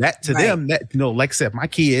 Right. That to them, that, like I said, my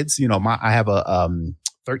kids, I have a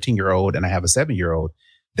 13-year-old and I have a 7-year-old.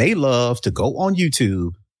 They love to go on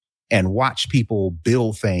YouTube and watch people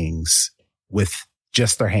build things with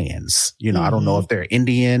just their hands. I don't know if they're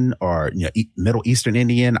Indian or Middle Eastern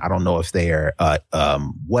Indian. I don't know if they're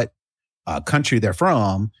what country they're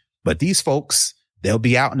from, but these folks, they'll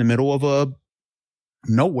be out in the middle of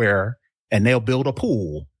nowhere and they'll build a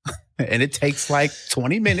pool. And it takes like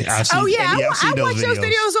 20 minutes. I watch those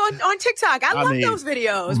videos on TikTok. I love those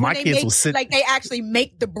videos. My kids will sit, like they actually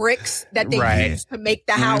make the bricks that they use to make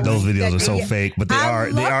the house. Those videos are so fake, but they are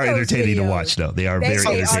entertaining to watch though. They are very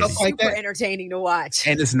entertaining. Super entertaining to watch.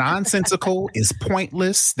 And it's nonsensical. It's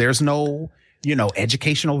pointless. There's no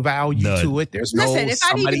educational value to it. There's listen, if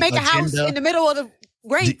I need to make a house in the middle of the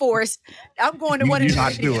rainforest, I'm going to one of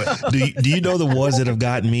not do it. Do you know the ones that have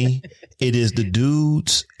gotten me? It is the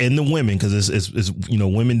dudes and the women, because it's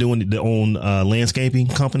women doing their own landscaping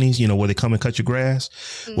companies, where they come and cut your grass,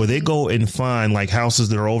 where they go and find like houses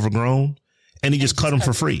that are overgrown and they just cut them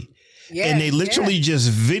for free. Yeah, and they literally just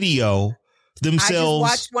video themselves.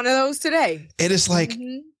 I just watched one of those today. And it's like,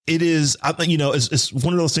 it is, it's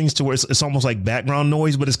one of those things to where it's almost like background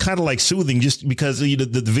noise, but it's kind of like soothing just because the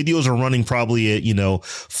videos are running probably at,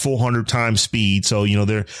 400 times speed. So,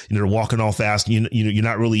 they're walking all fast. You're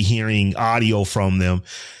not really hearing audio from them.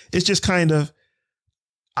 It's just kind of,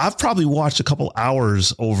 I've probably watched a couple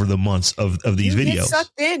hours over the months of these videos. Get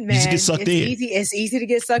sucked in, man. You just get sucked in. It's easy to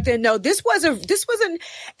get sucked in. No,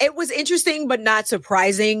 it was interesting, but not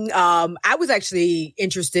surprising. I was actually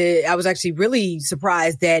interested. I was actually really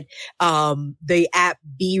surprised that, the app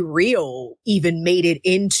Be Real even made it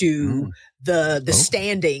into the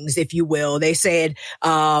standings, if you will. They said,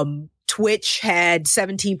 Twitch had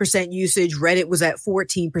 17% usage. Reddit was at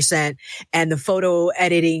 14%, and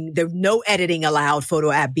the no editing allowed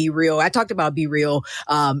photo app Be Real. I talked about Be Real,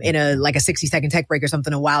 in a 60-second tech break or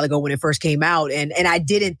something a while ago when it first came out. And I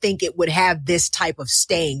didn't think it would have this type of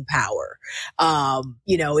staying power.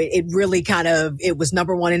 It really it was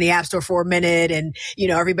number one in the App Store for a minute. And,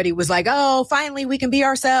 everybody was like, oh, finally we can be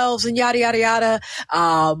ourselves and yada, yada, yada.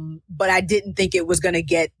 But I didn't think it was going to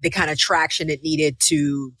get the kind of traction it needed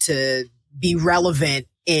to be relevant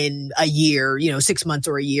in a year, 6 months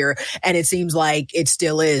or a year. And it seems like it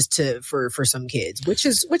still is for some kids, which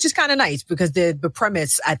is kind of nice, because the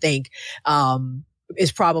premise, I think,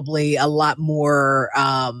 is probably a lot more,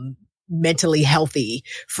 mentally healthy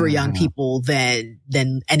for young people than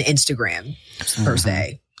an Instagram per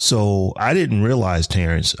se. So I didn't realize,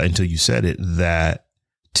 Terrence, until you said it, that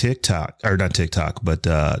not TikTok,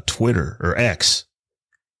 but Twitter or X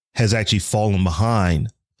has actually fallen behind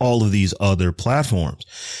all of these other platforms.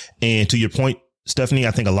 And to your point, Stephanie,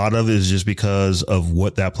 I think a lot of it is just because of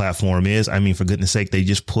what that platform is. I mean, for goodness sake, they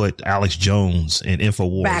just put Alex Jones and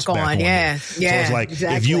InfoWars back on. Yeah. So it's like,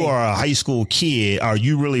 if you are a high school kid, are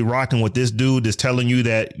you really rocking with this dude that's telling you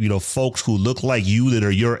that, folks who look like you that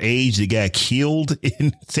are your age that got killed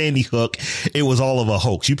in Sandy Hook, it was all of a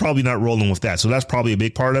hoax? You're probably not rolling with that. So that's probably a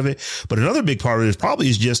big part of it. But another big part of it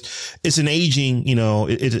is just, it's an aging,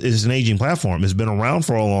 it's an aging platform. It's been around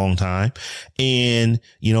for a long time. And,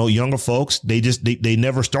 younger folks, they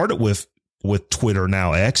never started with Twitter,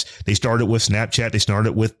 now X. They started with Snapchat. They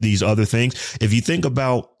started with these other things. If you think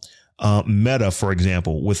about Meta, for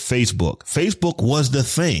example, with Facebook was the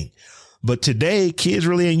thing. But today, kids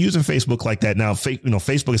really ain't using Facebook like that. Now,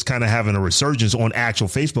 Facebook is kind of having a resurgence on actual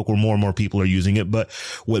Facebook, where more and more people are using it. But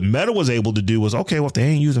what Meta was able to do was, okay, well, if they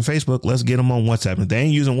ain't using Facebook, let's get them on WhatsApp. If they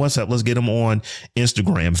ain't using WhatsApp, let's get them on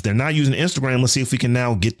Instagram. If they're not using Instagram, let's see if we can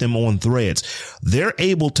now get them on Threads. They're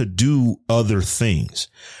able to do other things.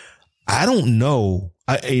 I don't know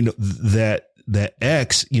that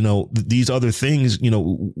X, these other things,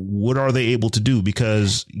 what are they able to do?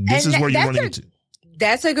 Because this is where you're running into.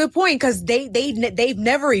 That's a good point, because they've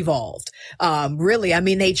never evolved. Really. I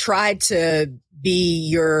mean, they tried to be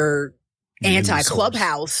your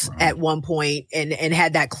anti-Clubhouse at one point and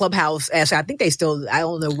had that Clubhouse as, I think they still, I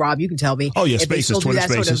don't know, Rob, you can tell me. Oh yeah, Spaces, Twitter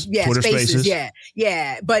Spaces. Twitter Spaces.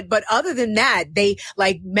 Yeah. But other than that,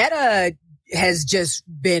 Meta has just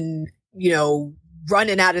been,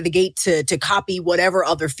 running out of the gate to copy whatever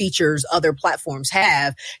other features other platforms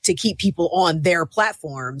have to keep people on their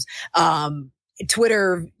platforms.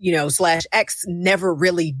 Twitter, /X never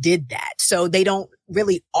really did that. So they don't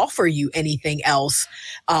really offer you anything else,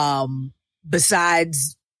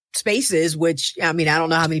 besides Spaces, which, I mean, I don't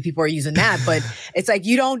know how many people are using that, but it's like,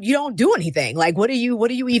 you don't do anything. Like, what do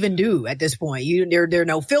you even do at this point? There are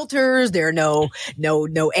no filters. There are no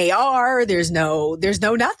AR. There's no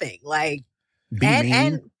nothing. Like,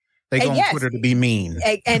 They go on Twitter to be mean.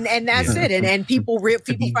 And that's it. And people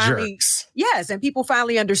finally, jerks. Yes. And people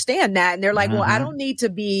finally understand that. And they're like, well, I don't need to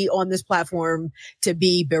be on this platform to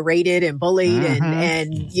be berated and bullied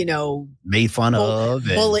and made fun of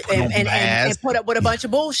and put up with a bunch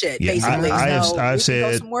of bullshit, basically. I've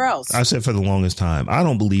said, go somewhere else. I've said for the longest time, I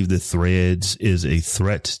don't believe that Threads is a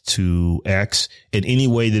threat to X in any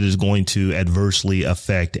way that is going to adversely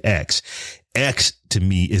affect X. X to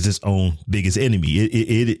me is its own biggest enemy.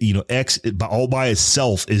 X all by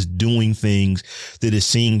itself is doing things that is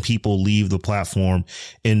seeing people leave the platform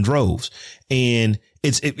in droves. And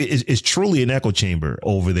it's truly an echo chamber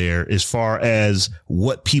over there as far as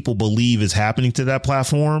what people believe is happening to that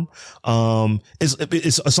platform.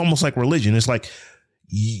 It's almost like religion. It's like,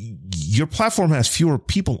 your platform has fewer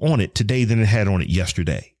people on it today than it had on it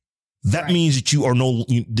yesterday. That means that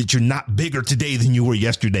that you're not bigger today than you were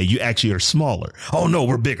yesterday. You actually are smaller. Oh no,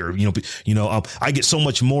 we're bigger. I get so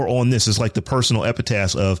much more on this. It's like the personal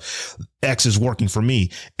epitaph of X is working for me.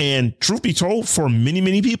 And truth be told, for many,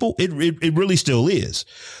 many people, it really still is.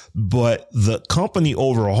 But the company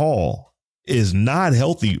overhaul is not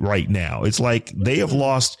healthy right now. It's like they have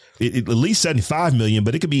lost at least 75 million,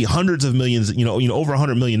 but it could be hundreds of millions, over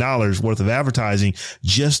 $100 million worth of advertising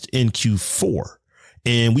just in Q4.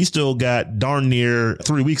 And we still got darn near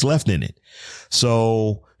 3 weeks left in it.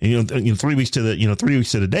 So, 3 weeks to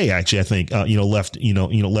the day, actually, I think, left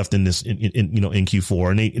in this, in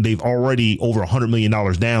Q4. And they've already over $100 million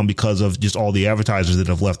down because of just all the advertisers that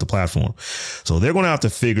have left the platform. So they're going to have to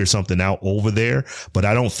figure something out over there. But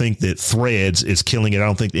I don't think that Threads is killing it. I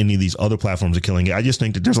don't think any of these other platforms are killing it. I just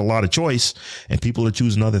think that there's a lot of choice and people are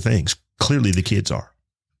choosing other things. Clearly the kids are.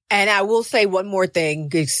 And I will say one more thing,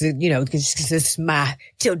 because this is my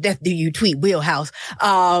till death do you tweet wheelhouse.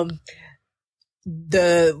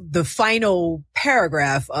 The final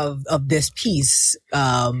paragraph of this piece,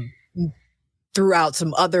 threw out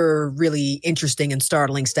some other really interesting and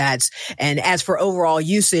startling stats. And as for overall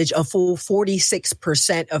usage, a full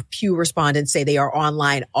 46% of Pew respondents say they are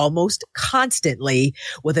online almost constantly,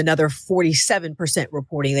 with another 47%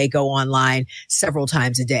 reporting they go online several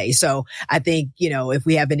times a day. So I think, if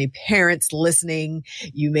we have any parents listening,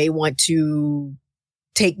 you may want to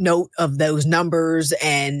take note of those numbers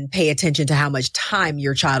and pay attention to how much time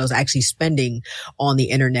your child is actually spending on the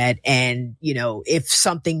internet. And, if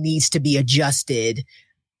something needs to be adjusted,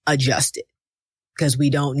 because we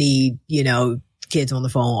don't need, kids on the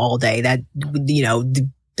phone all day. That,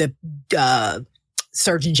 the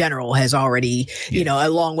Surgeon General has already,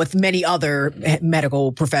 along with many other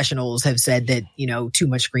medical professionals, have said that, too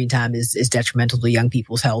much screen time is detrimental to young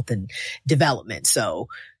people's health and development. So,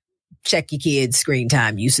 check your kids' screen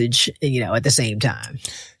time usage, at the same time.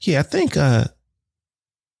 Yeah, I think,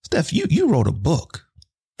 Steph, you wrote a book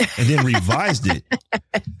and then revised it.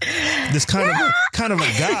 This kind of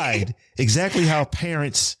a guide, exactly how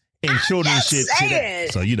parents and children should.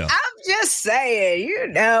 So, I'm just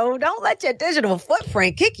saying, don't let your digital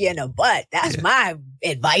footprint kick you in the butt. That's my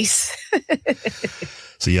advice.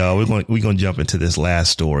 So, y'all, we're going to jump into this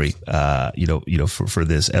last story, for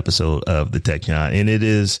this episode of the Tech Jawn. And it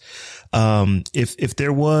is, if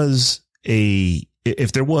there was a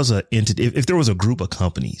group of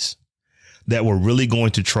companies that were really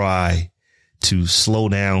going to try to slow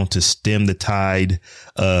down, to stem the tide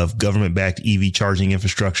of government-backed EV charging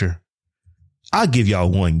infrastructure, I'll give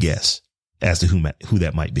y'all one guess as to who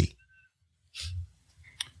that might be.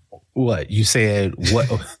 What you said? What?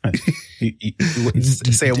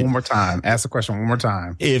 Say it one more time. Ask the question one more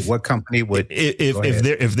time. What company would?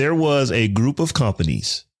 If there was a group of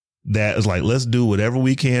companies that is like, let's do whatever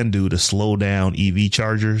we can do to slow down EV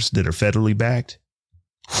chargers that are federally backed,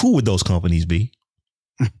 who would those companies be?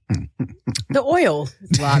 The oil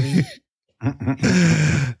lobby.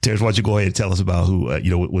 Terrence, why don't you go ahead and tell us about who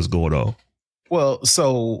what's going on? Well,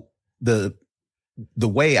 so the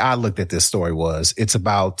way I looked at this story was it's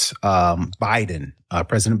about Biden,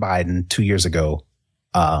 President Biden 2 years ago,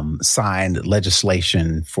 signed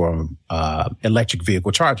legislation for electric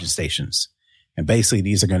vehicle charging stations. And basically,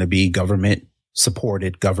 these are going to be government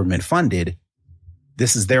supported, government funded.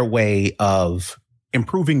 This is their way of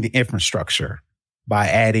improving the infrastructure by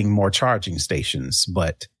adding more charging stations.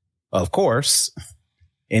 But of course,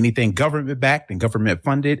 anything government backed and government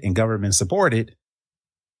funded and government supported,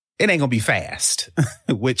 it ain't gonna be fast,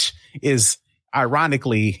 which is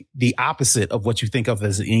ironically the opposite of what you think of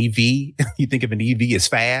as an EV. You think of an EV as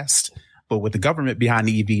fast, but with the government behind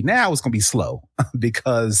the EV now, it's gonna be slow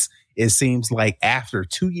because it seems like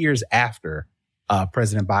 2 years after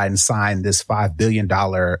President Biden signed this $5 billion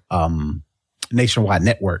nationwide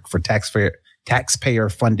network for taxpayer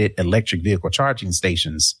funded electric vehicle charging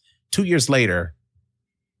stations, 2 years later,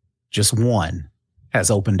 just one has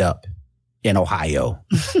opened up in Ohio.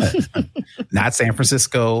 Not San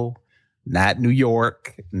Francisco, not New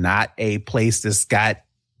York, not a place that's got,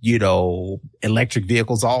 electric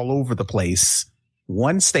vehicles all over the place.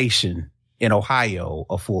 One station in Ohio,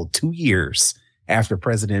 a full 2 years after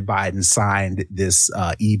President Biden signed this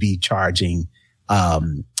EV charging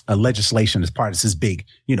legislation as part of his big,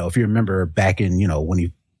 if you remember back in,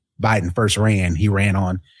 when Biden first ran, he ran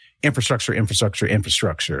on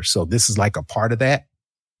infrastructure. So this is like a part of that.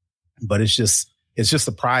 But it's just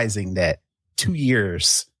surprising that 2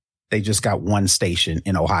 years they just got one station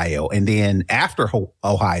in Ohio. And then after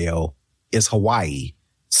Ohio is Hawaii.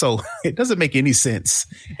 So it doesn't make any sense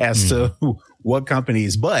as to what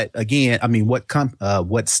companies. But again, I mean,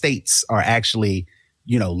 what states are actually,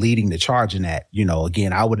 leading the charge in that?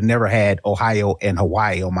 Again, I would have never had Ohio and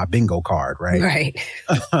Hawaii on my bingo card, right? Right.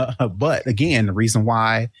 But again, the reason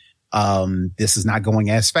why this is not going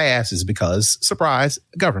as fast is because, surprise,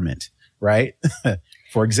 government, right?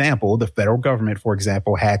 For example, the federal government,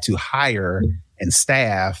 had to hire and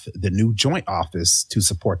staff the new joint office to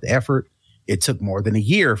support the effort. It took more than a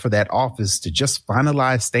year for that office to just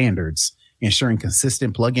finalize standards, ensuring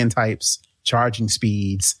consistent plug-in types, charging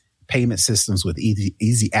speeds, payment systems with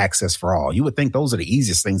easy access for all. You would think those are the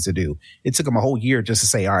easiest things to do. It took them a whole year just to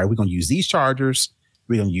say, all right, we're going to use these chargers,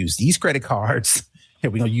 we're going to use these credit cards,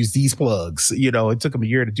 and we're going to use these plugs. It took them a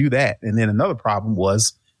year to do that. And then another problem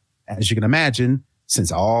was, as you can imagine,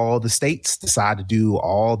 since all the states decide to do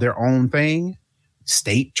all their own thing,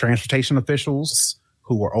 state transportation officials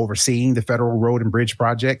who are overseeing the federal road and bridge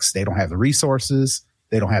projects, they don't have the resources,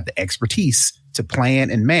 they don't have the expertise to plan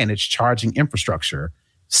and manage charging infrastructure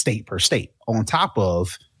state per state. On top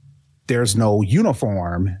of, there's no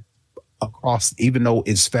uniform across, even though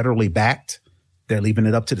it's federally backed, they're leaving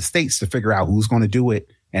it up to the states to figure out who's going to do it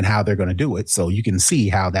and how they're going to do it. So you can see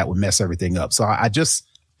how that would mess everything up. So I just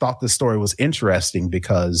thought this story was interesting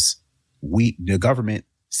because the government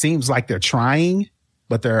seems like they're trying,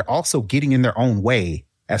 but they're also getting in their own way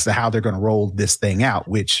as to how they're going to roll this thing out,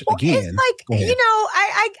 which again, it's like,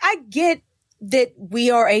 I get that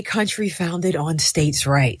we are a country founded on states'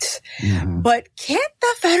 rights, but can't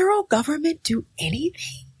the federal government do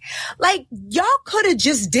anything? Like, y'all could have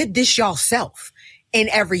just did this yourself in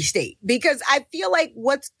every state, because I feel like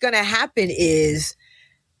what's going to happen is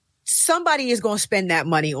somebody is going to spend that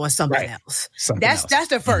money on something else. That's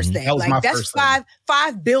the first thing. Like, that's $5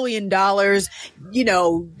 billion.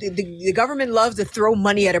 The government loves to throw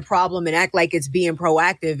money at a problem and act like it's being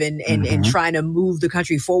proactive and trying to move the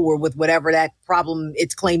country forward with whatever that problem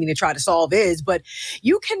it's claiming to try to solve is. But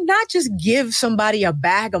you cannot just give somebody a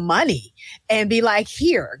bag of money and be like,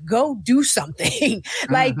 here, go do something.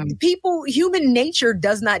 Like, human nature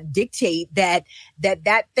does not dictate that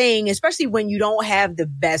thing, especially when you don't have the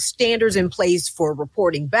best standards in place for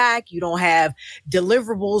reporting back. You don't have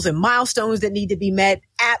deliverables and milestones that need to be met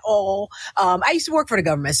at all. I used to work for the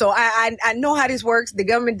government, so I know how this works. The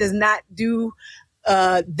government does not do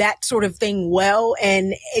that sort of thing well.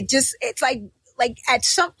 And it's like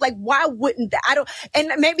why wouldn't that?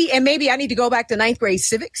 Maybe I need to go back to 9th grade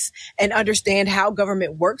civics and understand how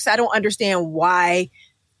government works. I don't understand why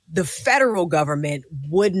the federal government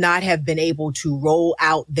would not have been able to roll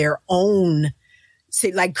out their own,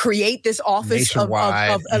 create this office of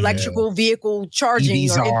electrical vehicle charging.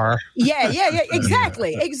 Exactly.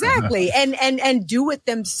 And do it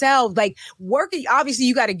themselves. Like, working, obviously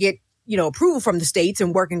you got to get, approval from the states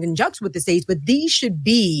and work in conjunction with the states, but these should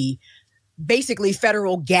be basically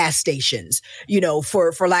federal gas stations,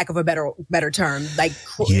 for lack of a better term,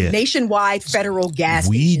 nationwide federal gas stations.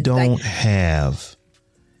 We don't have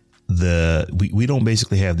we don't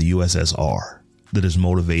basically have the USSR that is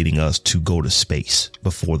motivating us to go to space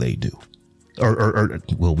before they do.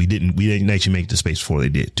 We didn't actually make it to space before they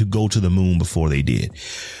did, to go to the moon before they did.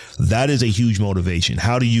 That is a huge motivation.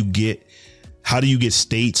 How do you get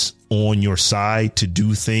states on your side to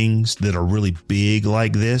do things that are really big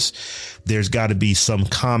like this? There's got to be some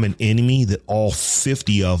common enemy that all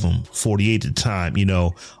 50 of them, 48 at the time,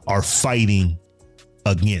 are fighting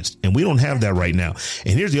against. And we don't have that right now.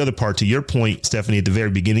 And here's the other part to your point, Stephanie, at the very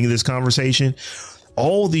beginning of this conversation.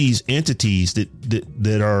 All these entities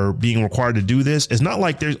that are being required to do this, it's not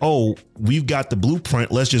like we've got the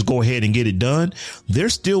blueprint, let's just go ahead and get it done. They're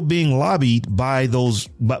still being lobbied by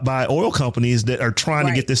by oil companies that are trying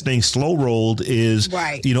to get this thing slow rolled as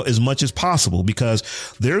much as possible,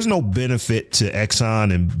 because there's no benefit to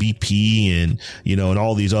Exxon and BP and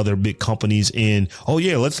all these other big companies in,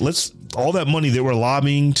 let's all that money that we're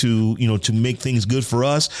lobbying to make things good for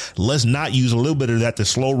us, let's not use a little bit of that to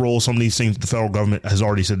slow roll some of these things that the federal government has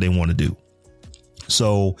already said they want to do.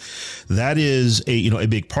 So that is a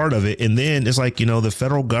big part of it. And then it's like, the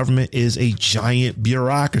federal government is a giant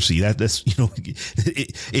bureaucracy. That's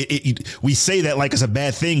we say that like it's a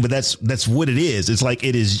bad thing, but that's what it is. It's like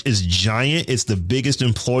it's giant. It's the biggest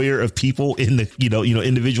employer of people in the,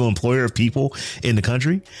 individual employer of people in the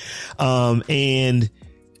country. And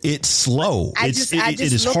it's slow. It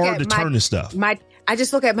is hard to turn this stuff. I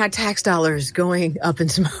just look at my tax dollars going up in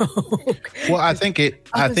smoke. Well, I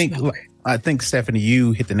think Stephanie,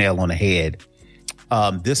 you hit the nail on the head.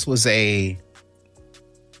 This was a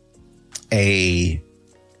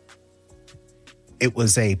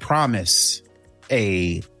promise,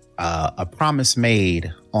 a promise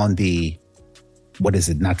made on the, what is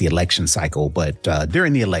it? Not the election cycle, but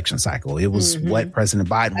during the election cycle, it was what President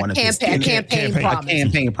Biden wanted. A campaign promise. A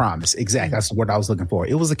campaign promise. Exactly. That's the word I was looking for.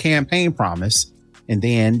 It was a campaign promise. And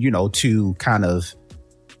then, to kind of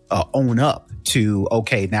own up to,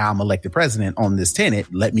 okay, now I'm elected president on this tenet.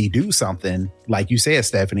 Let me do something. Like you said,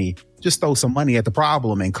 Stephanie, just throw some money at the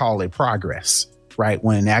problem and call it progress, right?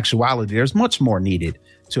 When in actuality, there's much more needed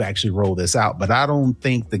to actually roll this out. But I don't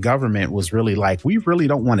think the government was really like, we really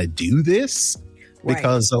don't want to do this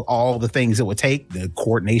because of all the things it would take, the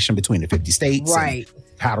coordination between the 50 states, and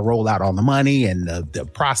how to roll out all the money and the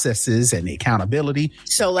processes and the accountability.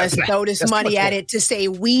 So let's throw this money at it to say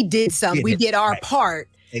we did we did our part.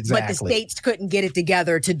 Exactly. But the states couldn't get it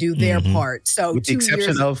together to do their part. So with the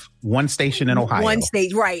exception of one station in Ohio. One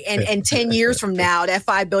state, right. And 10 years from now, that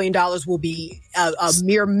 $5 billion will be a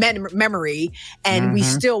mere memory. And we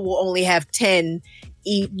still will only have 10,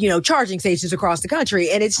 charging stations across the country.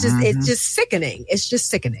 And it's just sickening. It's just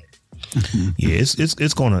sickening. Yeah,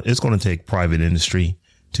 it's gonna take private industry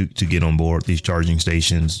to get on board these charging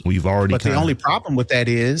stations. We've already. But the only problem with that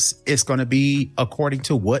is it's going to be according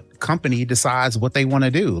to what company decides what they want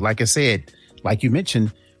to do. Like I said, like you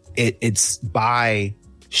mentioned, it's by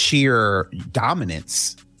sheer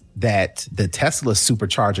dominance that the Tesla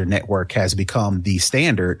supercharger network has become the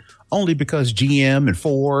standard, only because GM and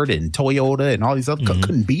Ford and Toyota and all these other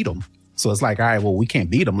couldn't beat them. So it's like, all right, well, we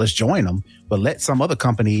can't beat them. Let's join them. But let some other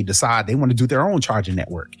company decide they want to do their own charging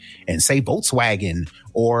network, and say Volkswagen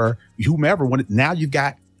or whomever. Now you've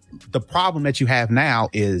got the problem that you have now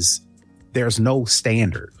is there's no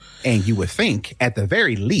standard. And you would think at the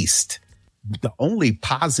very least, the only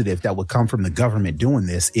positive that would come from the government doing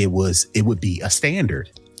this, it would be a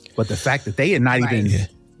standard. But the fact that they are not even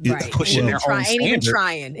pushing their own standard. Ain't even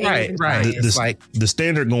trying. It's like the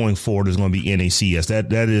standard going forward is going to be NACS.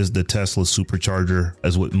 That is the Tesla supercharger,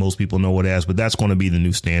 as what most people know it as, but that's going to be the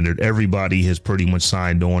new standard. Everybody has pretty much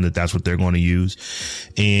signed on that that's what they're going to use.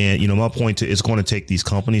 And, my point to it's going to take these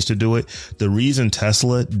companies to do it. The reason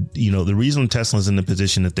Tesla's in the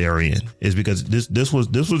position that they're in is because this was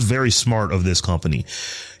very smart of this company.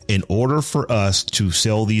 In order for us to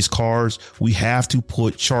sell these cars, we have to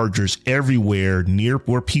put chargers everywhere near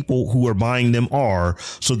where people who are buying them are,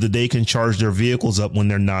 so that they can charge their vehicles up when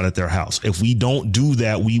they're not at their house. If we don't do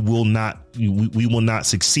that, we will not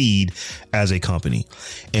succeed as a company.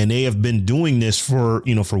 And they have been doing this for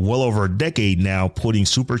well over a decade now, putting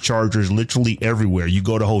superchargers literally everywhere. You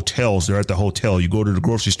go to hotels, they're at the hotel. You go to the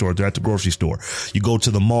grocery store, they're at the grocery store. You go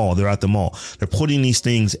to the mall, they're at the mall. They're putting these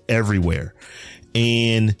things everywhere.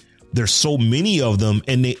 And there's so many of them,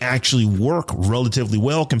 and they actually work relatively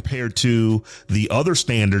well compared to the other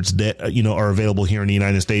standards that, are available here in the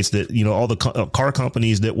United States, that, all the car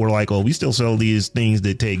companies that were like, oh, we still sell these things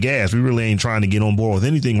that take gas. We really ain't trying to get on board with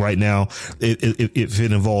anything right now if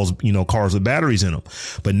it involves, cars with batteries in them.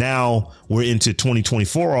 But now we're into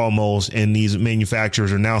 2024 almost, and these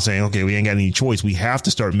manufacturers are now saying, okay, we ain't got any choice. We have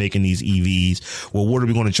to start making these EVs. Well, what are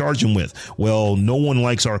we going to charge them with? Well, no one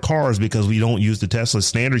likes our cars because we don't use the Tesla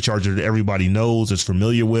standard charger that everybody knows, is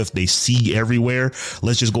familiar with, they see everywhere.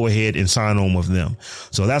 Let's just go ahead and sign on with them.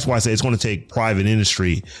 So that's why I say it's going to take private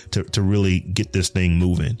industry to really get this thing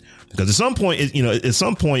moving. Because at some point,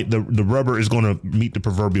 the rubber is going to meet the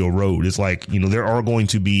proverbial road. It's like, there are going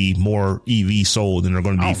to be more EV sold than there are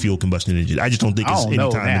going to be fuel combustion engines. I just don't think it's any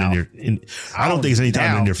time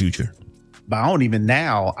in the near future. But I don't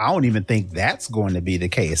even think that's going to be the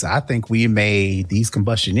case. I think these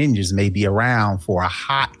combustion engines may be around for a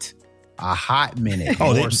hot minute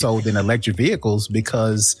more so than electric vehicles,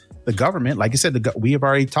 because the government, like you said, we have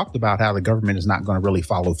already talked about how the government is not going to really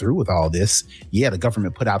follow through with all this. Yeah, the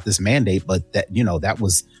government put out this mandate, but that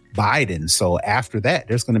was Biden. So after that,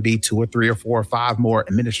 there's going to be 2 or 3 or 4 or 5 more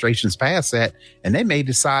administrations past that, and they may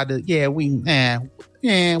decide that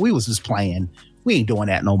we was just playing. We ain't doing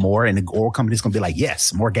that no more. And the oil company's going to be like,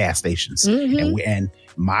 yes, more gas stations. Mm-hmm. And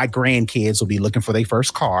my grandkids will be looking for their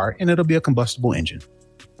first car, and it'll be a combustible engine.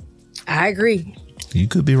 I agree. You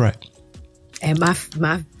could be right. And my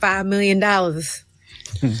 $5 million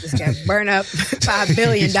just got burned up. $5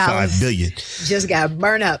 billion. $5 billion. Just got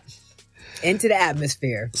burned up into the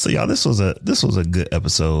atmosphere. So y'all, this was a good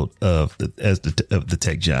episode of the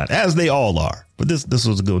Tech Jawn, as they all are. But this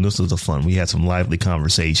was a good one. This was a fun. We had some lively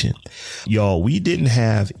conversation. Y'all, we didn't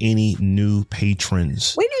have any new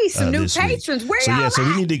patrons. We need some new patrons. Where y'all so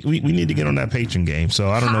we need to get on that patron game. So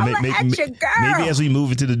I don't know. Maybe as we move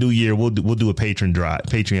into the new year, we'll do a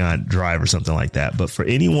Patreon drive or something like that. But for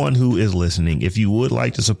anyone who is listening, if you would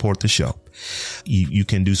like to support the show, you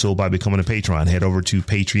can do so by becoming a patron. Head over to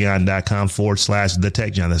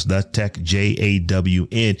patreon.com/thetechjawn. That's the tech JAWN.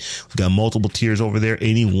 We've got multiple tiers over there,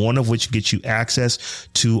 any one of which gets you access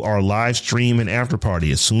to our live stream and after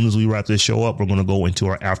party. As soon as we wrap this show up, we're going to go into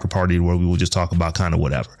our after party where we will just talk about kind of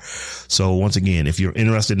whatever. So once again, if you're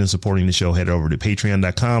interested in supporting the show, head over to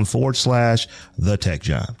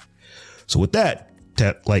patreon.com/thetechjawn. So with that,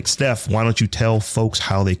 Steph, why don't you tell folks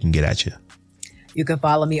how they can get at you? You can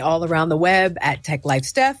follow me all around the web at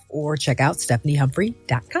TechLifeSteph or check out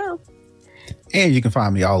StephanieHumphrey.com. And you can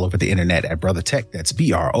find me all over the internet at Brother Tech. That's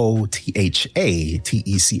BROTHATECH.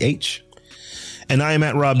 And I am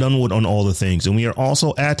at Rob Dunwood on all the things. And we are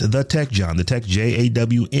also at The Tech Jawn, the Tech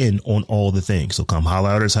JAWN on all the things. So come holler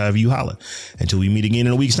at us however you holler. Until we meet again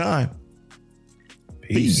in a week's time.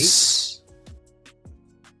 Peace.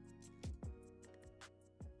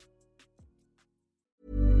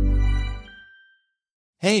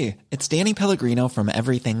 Hey, it's Danny Pellegrino from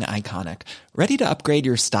Everything Iconic. Ready to upgrade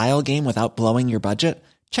your style game without blowing your budget?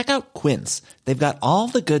 Check out Quince. They've got all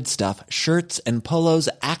the good stuff, shirts and polos,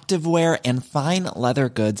 activewear, and fine leather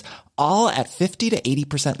goods, all at 50 to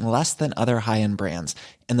 80% less than other high-end brands.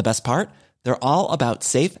 And the best part? They're all about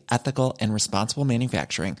safe, ethical, and responsible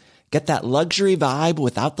manufacturing. Get that luxury vibe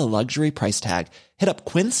without the luxury price tag. Hit up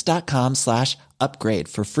quince.com/upgrade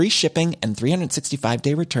for free shipping and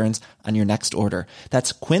 365-day returns on your next order.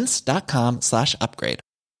 That's quince.com/upgrade.